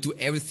 I would do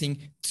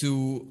everything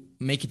to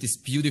make it as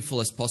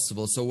beautiful as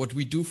possible. So what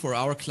we do for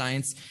our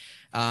clients,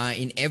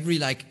 in every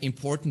like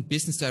important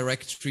business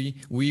directory,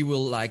 we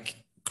will like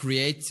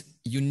create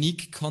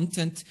unique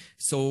content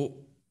so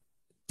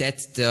that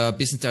the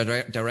business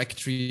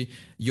directory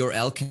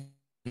URL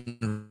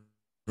can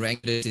rank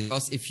it.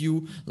 Because if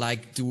you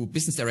like do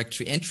business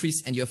directory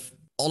entries and you have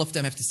all of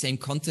them have the same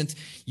content,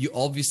 you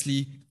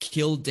obviously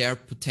kill their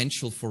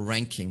potential for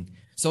ranking.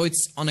 So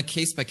it's on a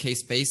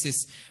case-by-case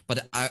basis,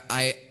 but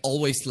I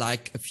always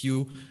like a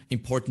few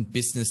important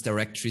business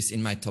directories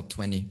in my top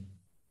 20.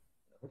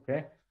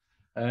 Okay.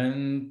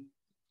 And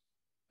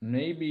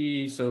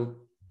maybe, so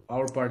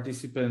our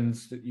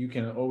participants, you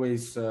can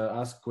always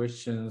ask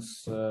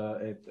questions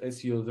at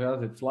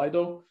SEO at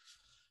Slido.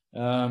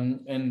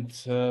 And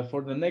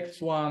for the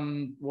next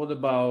one, what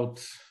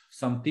about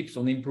some tips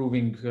on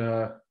improving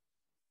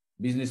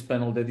business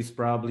panel that is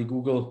probably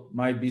Google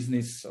My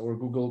Business or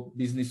Google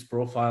Business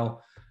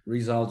Profile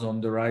results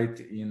on the right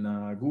in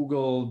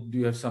Google? Do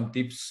you have some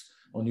tips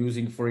on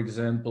using, for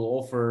example,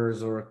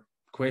 offers or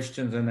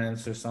questions and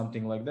answers,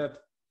 something like that?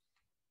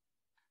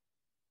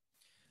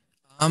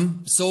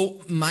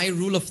 So my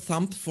rule of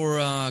thumb for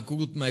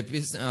Google My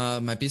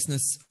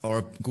Business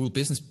or Google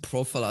Business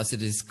Profile, as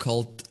it is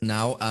called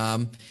now,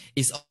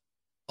 is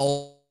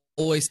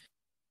always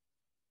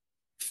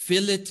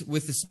fill it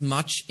with as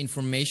much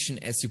information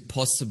as you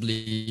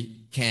possibly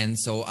can.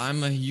 So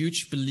I'm a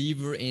huge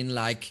believer in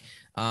like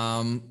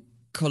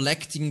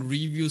collecting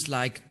reviews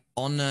like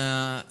on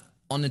a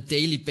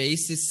daily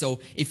basis. So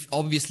if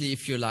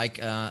you're like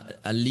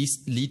a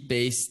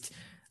lead-based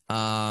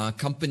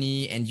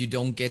company and you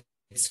don't get,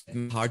 it's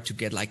hard to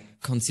get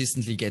like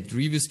consistently get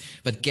reviews,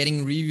 but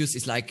getting reviews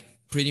is like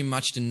pretty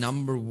much the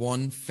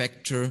 #1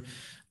 factor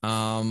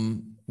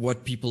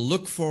what people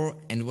look for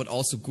and what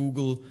also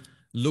Google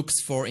looks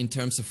for in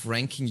terms of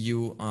ranking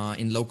you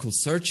in local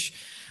search.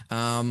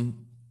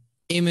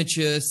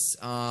 Images,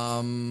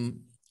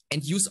 and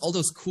use all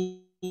those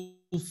cool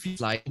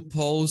features like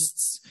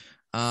posts,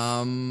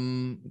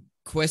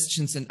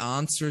 questions and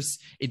answers.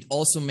 It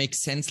also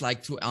makes sense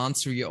like to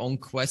answer your own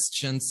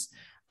questions,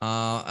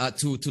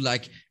 to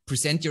like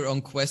present your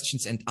own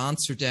questions and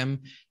answer them,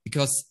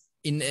 because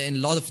in a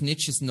lot of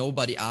niches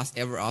nobody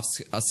ever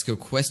asks a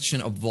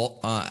question of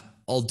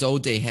although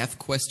they have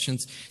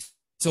questions.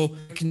 So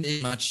you can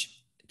pretty much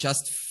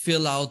just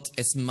fill out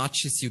as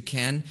much as you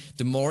can.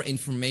 The more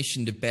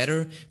information the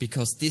better,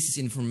 because this is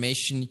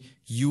information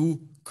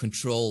you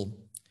control.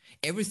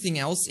 Everything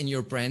else in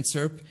your brand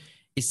SERP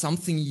is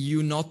something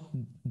you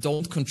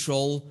don't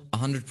control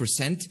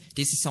 100%.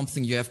 This is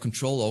something you have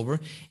control over.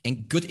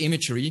 And good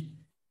imagery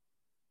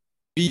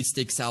really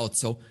sticks out.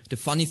 So the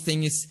funny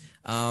thing is,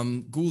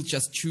 Google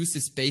just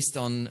chooses based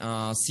on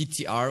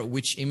CTR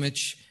which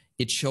image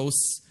it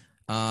shows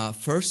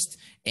first,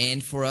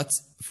 and for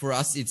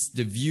us it's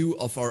the view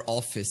of our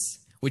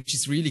office, which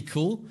is really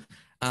cool.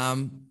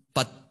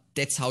 But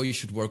that's how you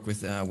should work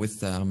with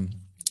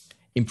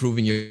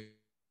improving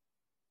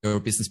your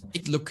business. Make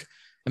it look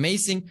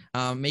amazing,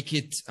 make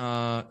it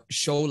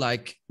show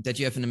like that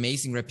you have an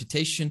amazing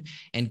reputation,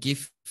 and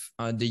give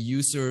the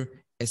user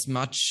as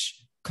much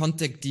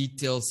contact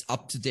details,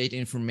 up-to-date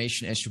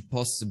information as you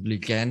possibly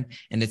can,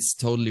 and it's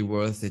totally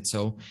worth it.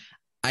 So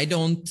I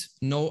don't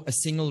know a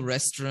single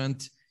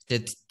restaurant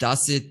that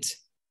does it.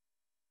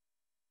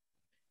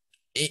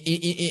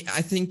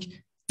 I think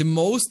the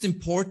most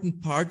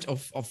important part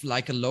of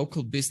like a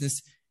local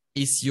business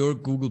is your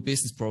Google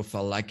business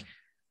profile, like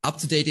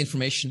up-to-date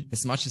information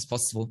as much as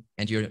possible,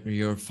 and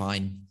you're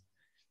fine.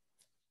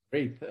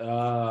 Great.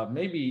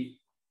 Maybe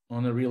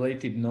on a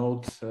related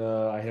note,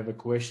 I have a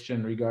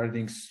question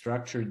regarding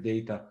structured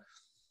data.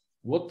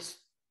 What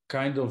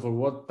kind of, or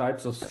what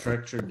types of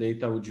structured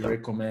data would you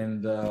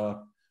recommend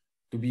to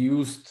be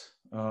used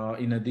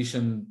in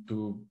addition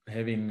to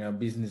having a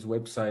business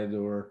website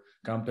or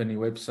company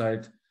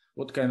website?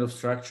 What kind of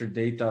structured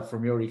data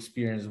from your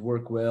experience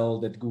work well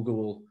that Google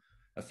will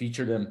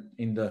feature them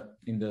in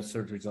the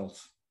search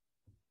results?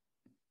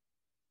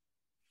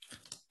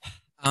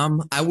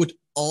 I would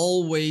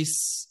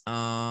always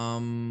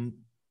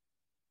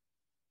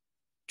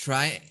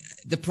try.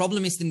 The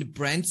problem is in the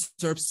brand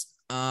SERPs,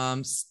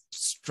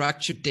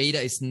 structured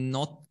data is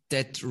not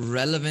that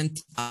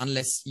relevant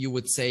unless you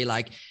would say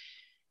like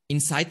in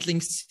site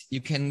links, you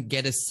can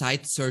get a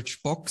site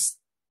search box.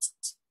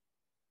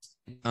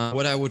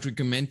 What I would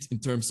recommend in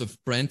terms of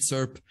brand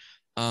SERP,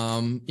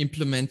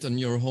 implement on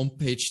your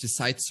homepage the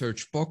site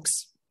search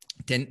box.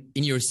 Then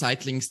in your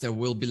site links, there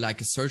will be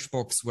like a search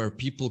box where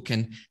people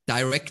can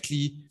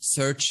directly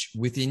search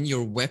within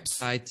your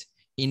website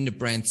in the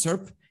brand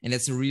SERP. And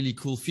that's a really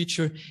cool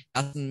feature.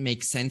 Doesn't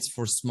make sense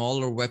for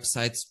smaller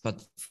websites,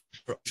 but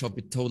for shop,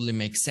 it totally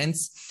makes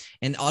sense.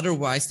 And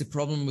otherwise, the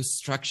problem with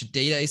structured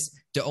data is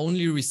the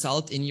only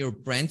result in your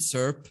brand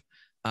SERP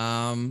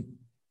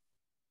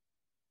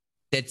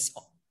that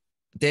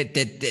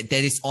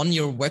is on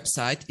your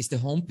website is the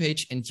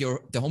homepage, and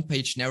the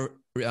homepage never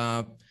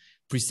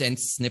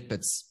presents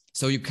snippets,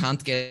 so you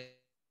can't get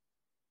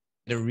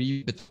a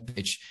real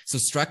page. So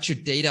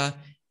structured data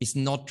is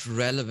not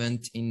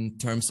relevant in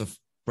terms of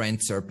brand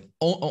SERP.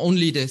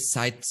 Only the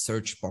site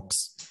search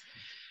box.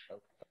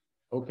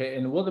 Okay,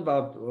 and what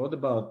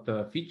about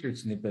featured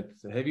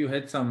snippets? Have you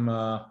had some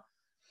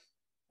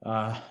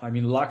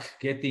luck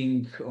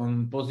getting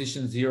on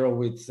position 0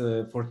 with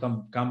for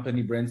some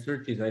company brand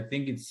searches? I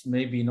think it's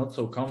maybe not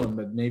so common,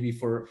 but maybe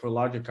for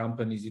larger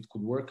companies it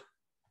could work.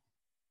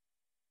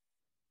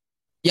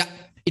 Yeah,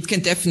 it can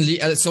definitely.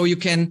 So you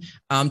can.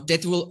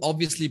 That will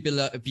obviously be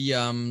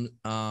a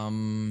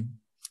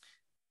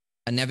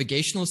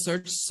navigational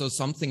search. So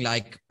something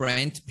like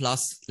brand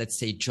plus, let's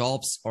say,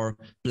 jobs, or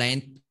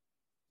brand.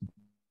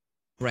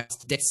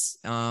 That's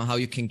how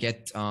you can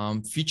get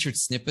featured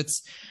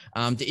snippets.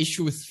 The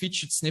issue with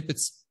featured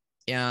snippets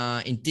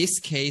in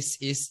this case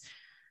is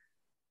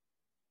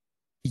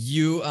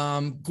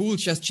Google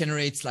just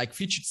generates like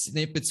featured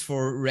snippets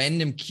for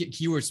random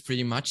keywords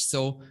pretty much.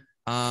 So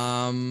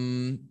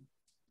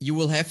you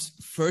will have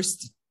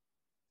first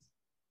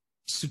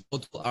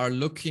what people are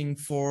looking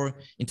for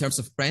in terms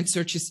of brand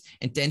searches,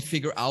 and then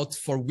figure out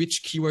for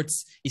which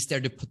keywords is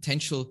there the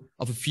potential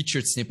of a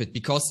featured snippet,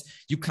 because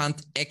you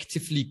can't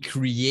actively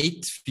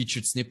create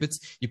featured snippets.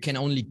 You can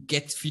only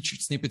get featured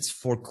snippets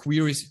for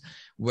queries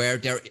where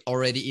there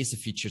already is a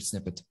featured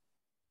snippet.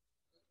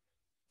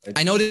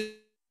 I know this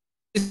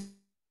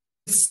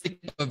is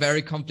a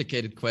very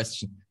complicated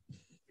question.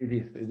 It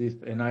is.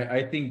 And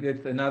I think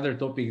that's another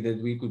topic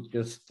that we could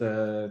just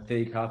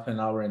take half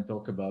an hour and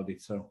talk about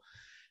it. So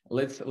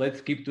let's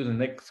skip to the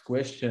next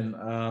question.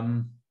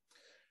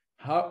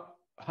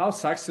 How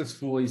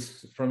successful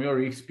is, from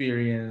your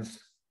experience,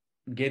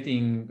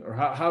 getting, or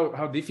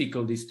how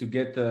difficult is to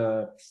get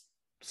a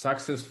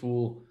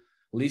successful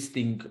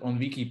listing on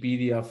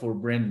Wikipedia for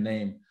brand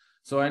name?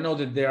 So I know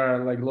that there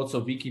are like lots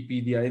of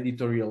Wikipedia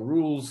editorial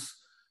rules.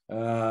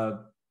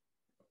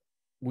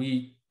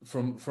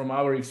 From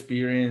our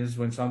experience,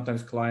 when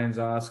sometimes clients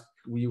ask,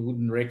 we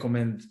wouldn't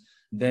recommend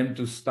them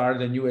to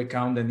start a new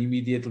account and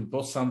immediately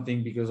post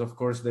something, because of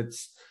course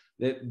that's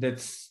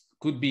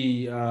could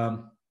be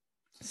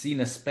seen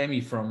as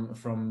spammy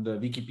from the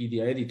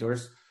Wikipedia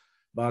editors.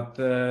 But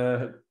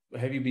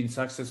have you been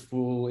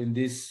successful in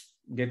this,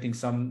 getting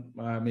some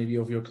maybe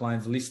of your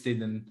clients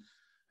listed, and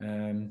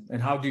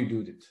how do you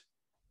do that?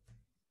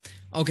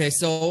 Okay,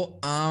 so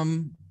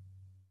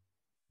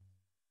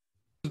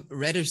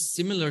rather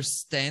similar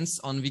stance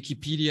on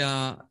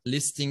Wikipedia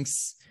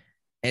listings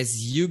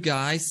as you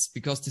guys,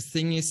 because the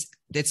thing is,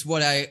 that's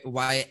why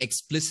I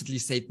explicitly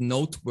said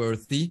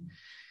noteworthy.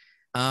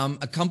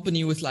 A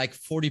company with like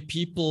 40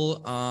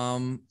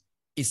 people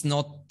is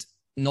not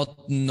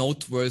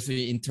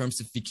noteworthy in terms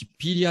of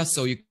Wikipedia.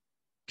 So you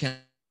can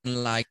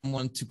like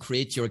want to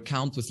create your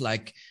account with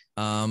like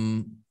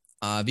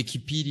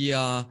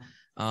Wikipedia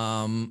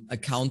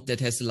account that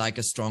has like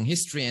a strong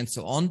history and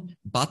so on.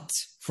 But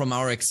from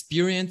our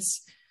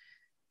experience,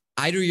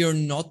 either you're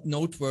not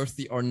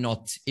noteworthy or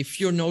not. If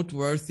you're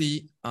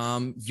noteworthy,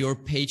 your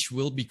page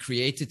will be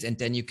created and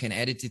then you can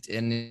edit it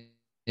and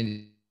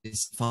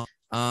it's fun,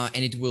 and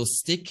it will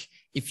stick.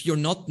 If you're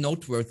not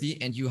noteworthy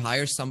and you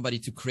hire somebody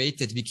to create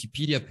that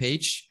Wikipedia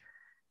page,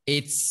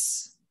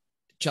 it's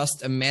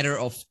just a matter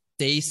of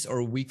days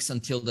or weeks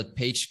until that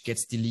page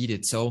gets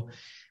deleted. So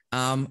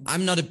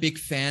I'm not a big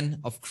fan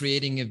of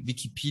creating a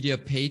Wikipedia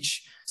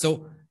page.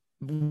 So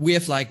we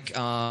have like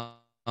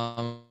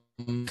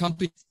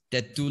companies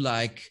that do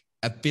like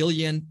 1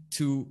 billion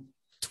to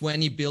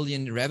 20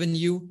 billion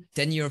revenue,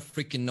 then you're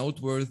freaking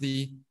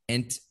noteworthy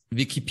and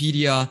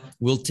Wikipedia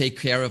will take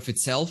care of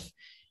itself.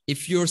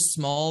 If you're a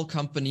small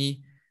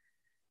company,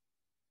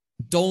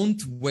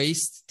 don't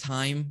waste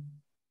time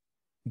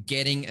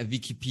getting a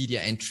Wikipedia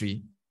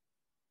entry.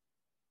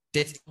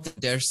 That's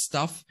their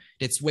stuff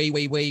that's way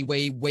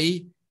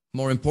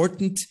more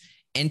important,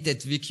 and that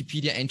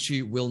Wikipedia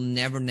entry will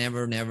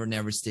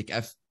never stick.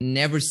 I've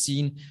never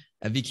seen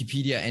a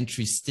Wikipedia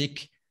entry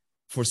stick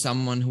for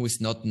someone who is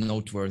not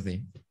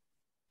noteworthy.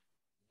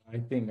 I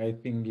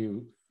think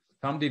you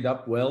summed it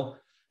up well,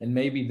 and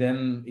maybe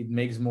then it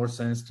makes more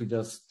sense to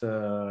just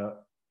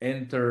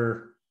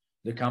enter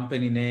the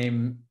company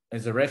name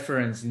as a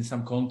reference in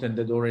some content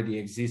that already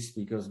exists,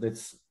 because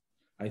that's,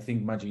 I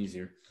think, much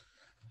easier.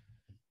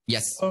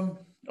 Yes.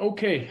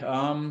 Okay.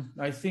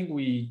 I think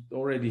we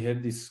already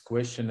had this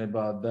question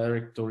about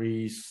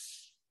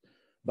directories,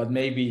 but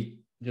maybe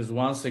just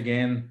once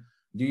again,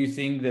 do you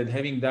think that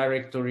having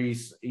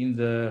directories in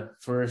the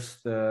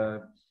first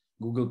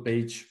Google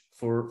page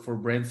for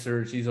brand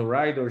search is all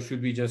right, or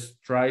should we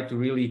just try to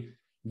really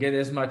get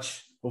as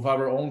much of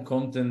our own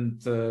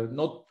content?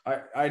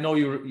 I know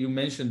you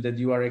mentioned that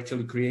you are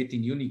actually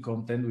creating unique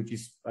content, which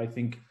is, I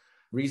think,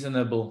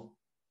 reasonable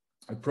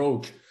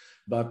approach.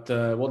 But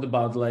what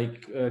about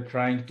like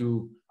trying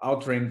to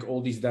outrank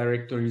all these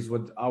directories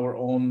with our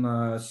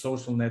own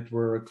social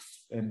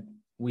networks? And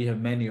we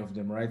have many of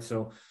them, right?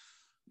 So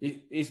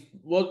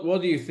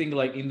what do you think,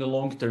 like in the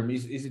long term,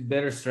 is it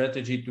better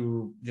strategy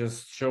to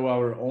just show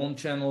our own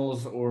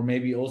channels, or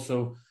maybe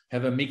also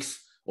have a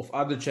mix of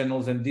other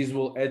channels, and this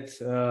will add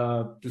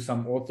to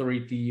some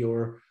authority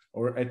or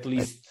at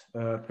least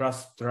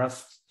trust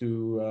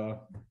to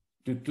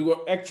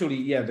actually,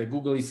 yeah, the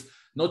Google is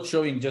not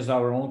showing just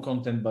our own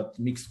content, but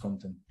mixed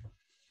content?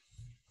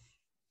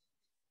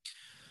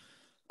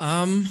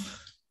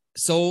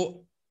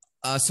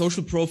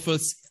 Social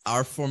profiles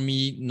are for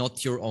me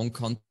not your own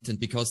content,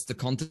 because the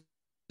content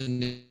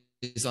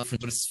is often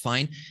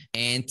fine.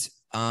 And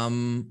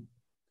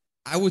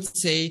I would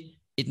say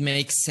it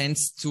makes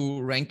sense to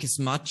rank as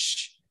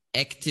much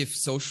active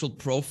social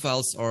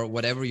profiles, or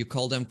whatever you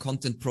call them,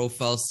 content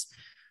profiles,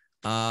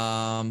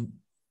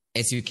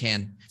 as you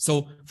can.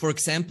 So for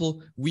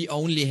example, we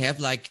only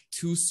have like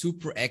 2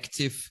 super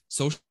active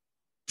social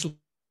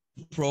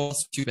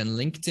profiles, YouTube and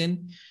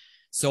LinkedIn.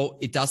 So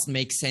it doesn't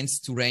make sense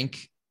to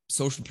rank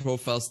social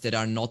profiles that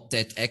are not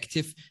that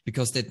active,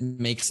 because that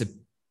makes a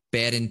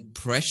bad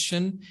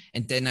impression.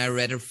 And then I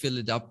rather fill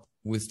it up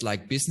with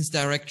like business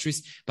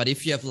directories. But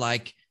if you have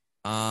like,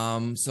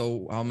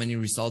 so how many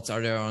results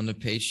are there on the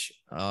page?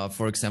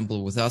 For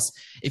example, with us,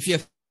 if you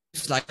have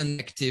like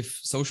active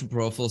social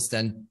profiles,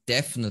 then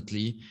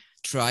definitely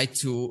try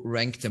to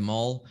rank them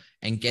all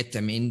and get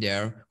them in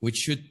there, which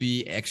should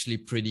be actually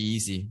pretty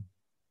easy.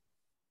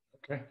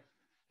 Okay.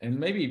 And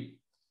maybe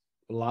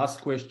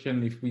last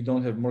question, if we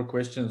don't have more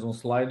questions on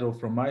Slido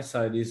from my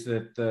side, is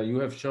that you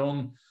have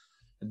shown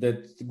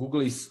that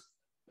Google is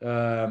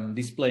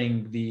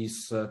displaying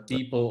these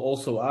people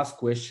also ask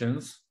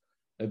questions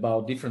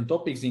about different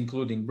topics,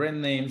 including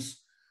brand names.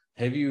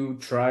 Have you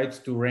tried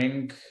to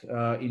rank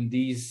in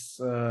these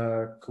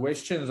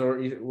questions, or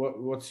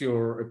what's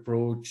your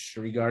approach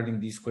regarding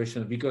these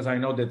questions? Because I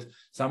know that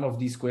some of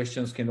these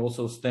questions can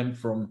also stem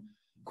from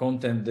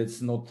content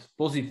that's not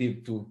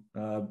positive to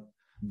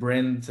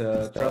brand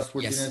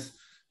trustworthiness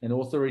and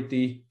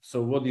authority.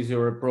 So what is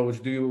your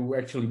approach? Do you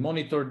actually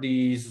monitor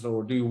these,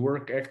 or do you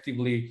work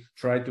actively,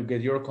 try to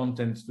get your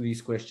content to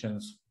these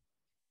questions?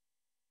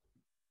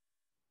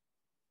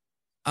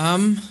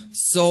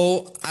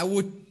 So I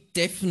would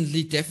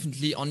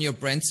definitely on your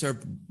brand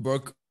SERP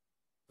work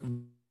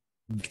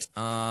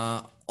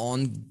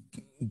on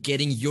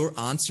getting your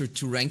answer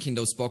to ranking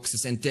those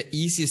boxes. And the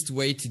easiest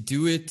way to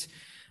do it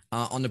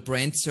on a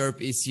brand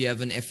SERP is you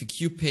have an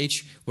FAQ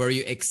page where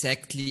you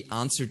exactly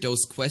answer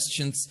those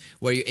questions,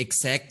 where you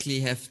exactly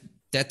have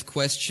that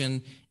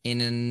question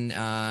in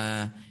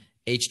an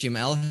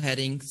HTML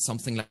heading,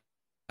 something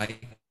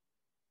like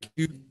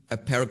a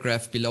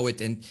paragraph below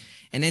it. And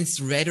then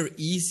it's rather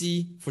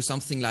easy for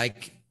something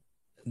like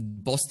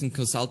Boston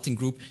Consulting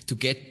Group to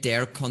get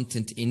their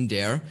content in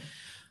there.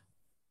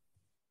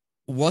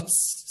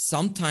 What's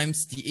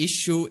sometimes the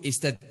issue is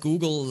that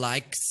Google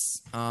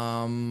likes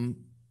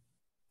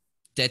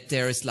that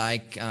there is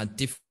like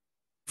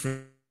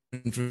different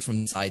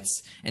from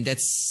sites. And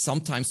that's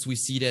sometimes we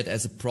see that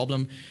as a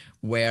problem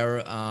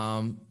where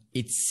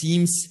it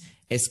seems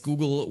as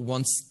Google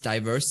wants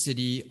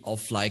diversity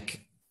of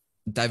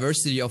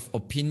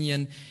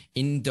opinion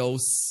in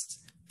those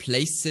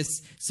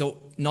places.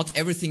 So not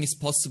everything is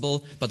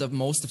possible, but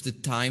most of the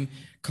time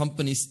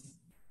companies.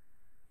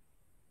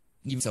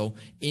 So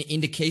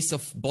in the case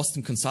of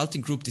Boston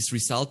Consulting Group, this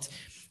result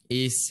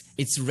is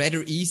it's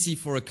rather easy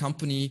for a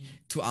company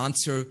to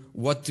answer,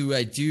 what do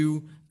I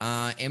do?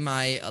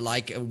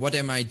 What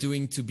am I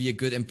doing to be a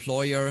good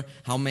employer?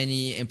 How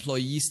many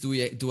employees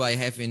do I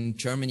have in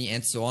Germany,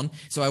 and so on?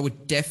 So I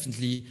would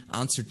definitely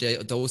answer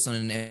those on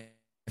an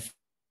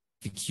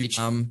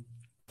FAQ.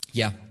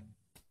 Yeah.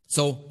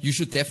 So you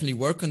should definitely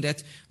work on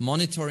that.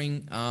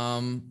 Monitoring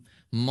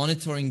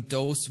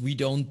those. We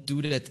don't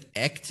do that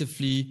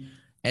actively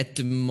at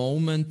the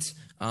moment,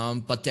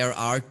 but there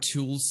are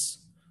tools.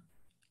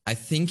 I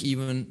think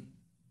even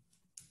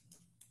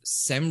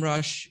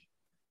SEMrush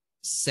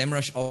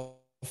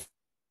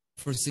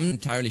offers, I'm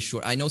entirely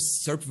sure. I know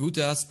SERP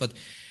does, but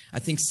I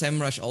think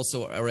SEMrush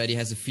also already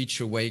has a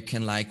feature where you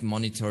can like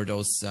monitor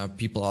those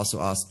people also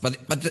ask, but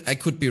I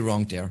could be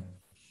wrong there.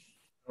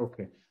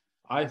 Okay.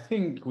 I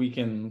think we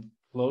can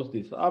close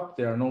this up.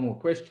 There are no more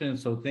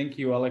questions. So thank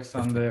you,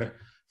 Alexander,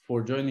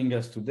 for joining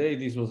us today.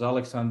 This was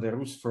Alexander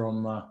Rus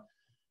from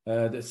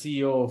the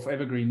CEO of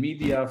Evergreen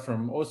Media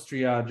from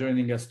Austria,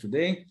 joining us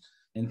today.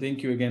 And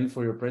thank you again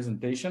for your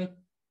presentation.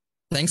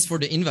 Thanks for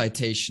the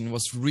invitation. It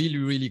was really,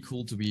 really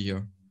cool to be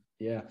here.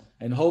 Yeah,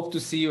 and hope to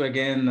see you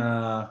again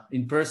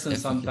in person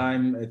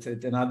sometime at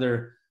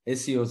another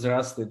SEO's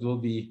Rust that will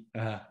be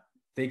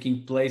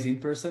taking place in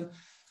person.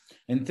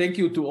 And thank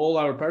you to all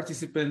our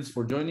participants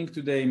for joining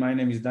today. My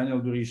name is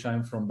Daniel Durish.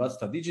 I'm from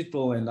Basta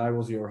Digital, and I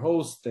was your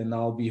host. And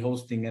I'll be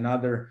hosting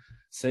another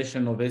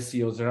session of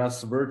SEO's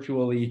Rust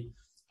virtually,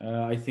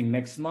 I think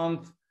next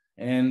month.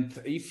 And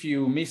if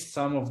you missed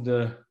some of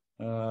the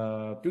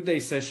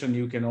today's session,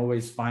 you can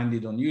always find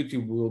it on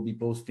YouTube. We'll be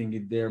posting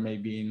it there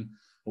maybe in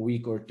a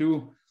week or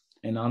two.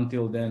 And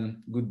until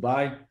then,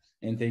 goodbye.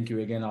 And thank you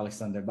again,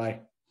 Alexander.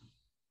 Bye.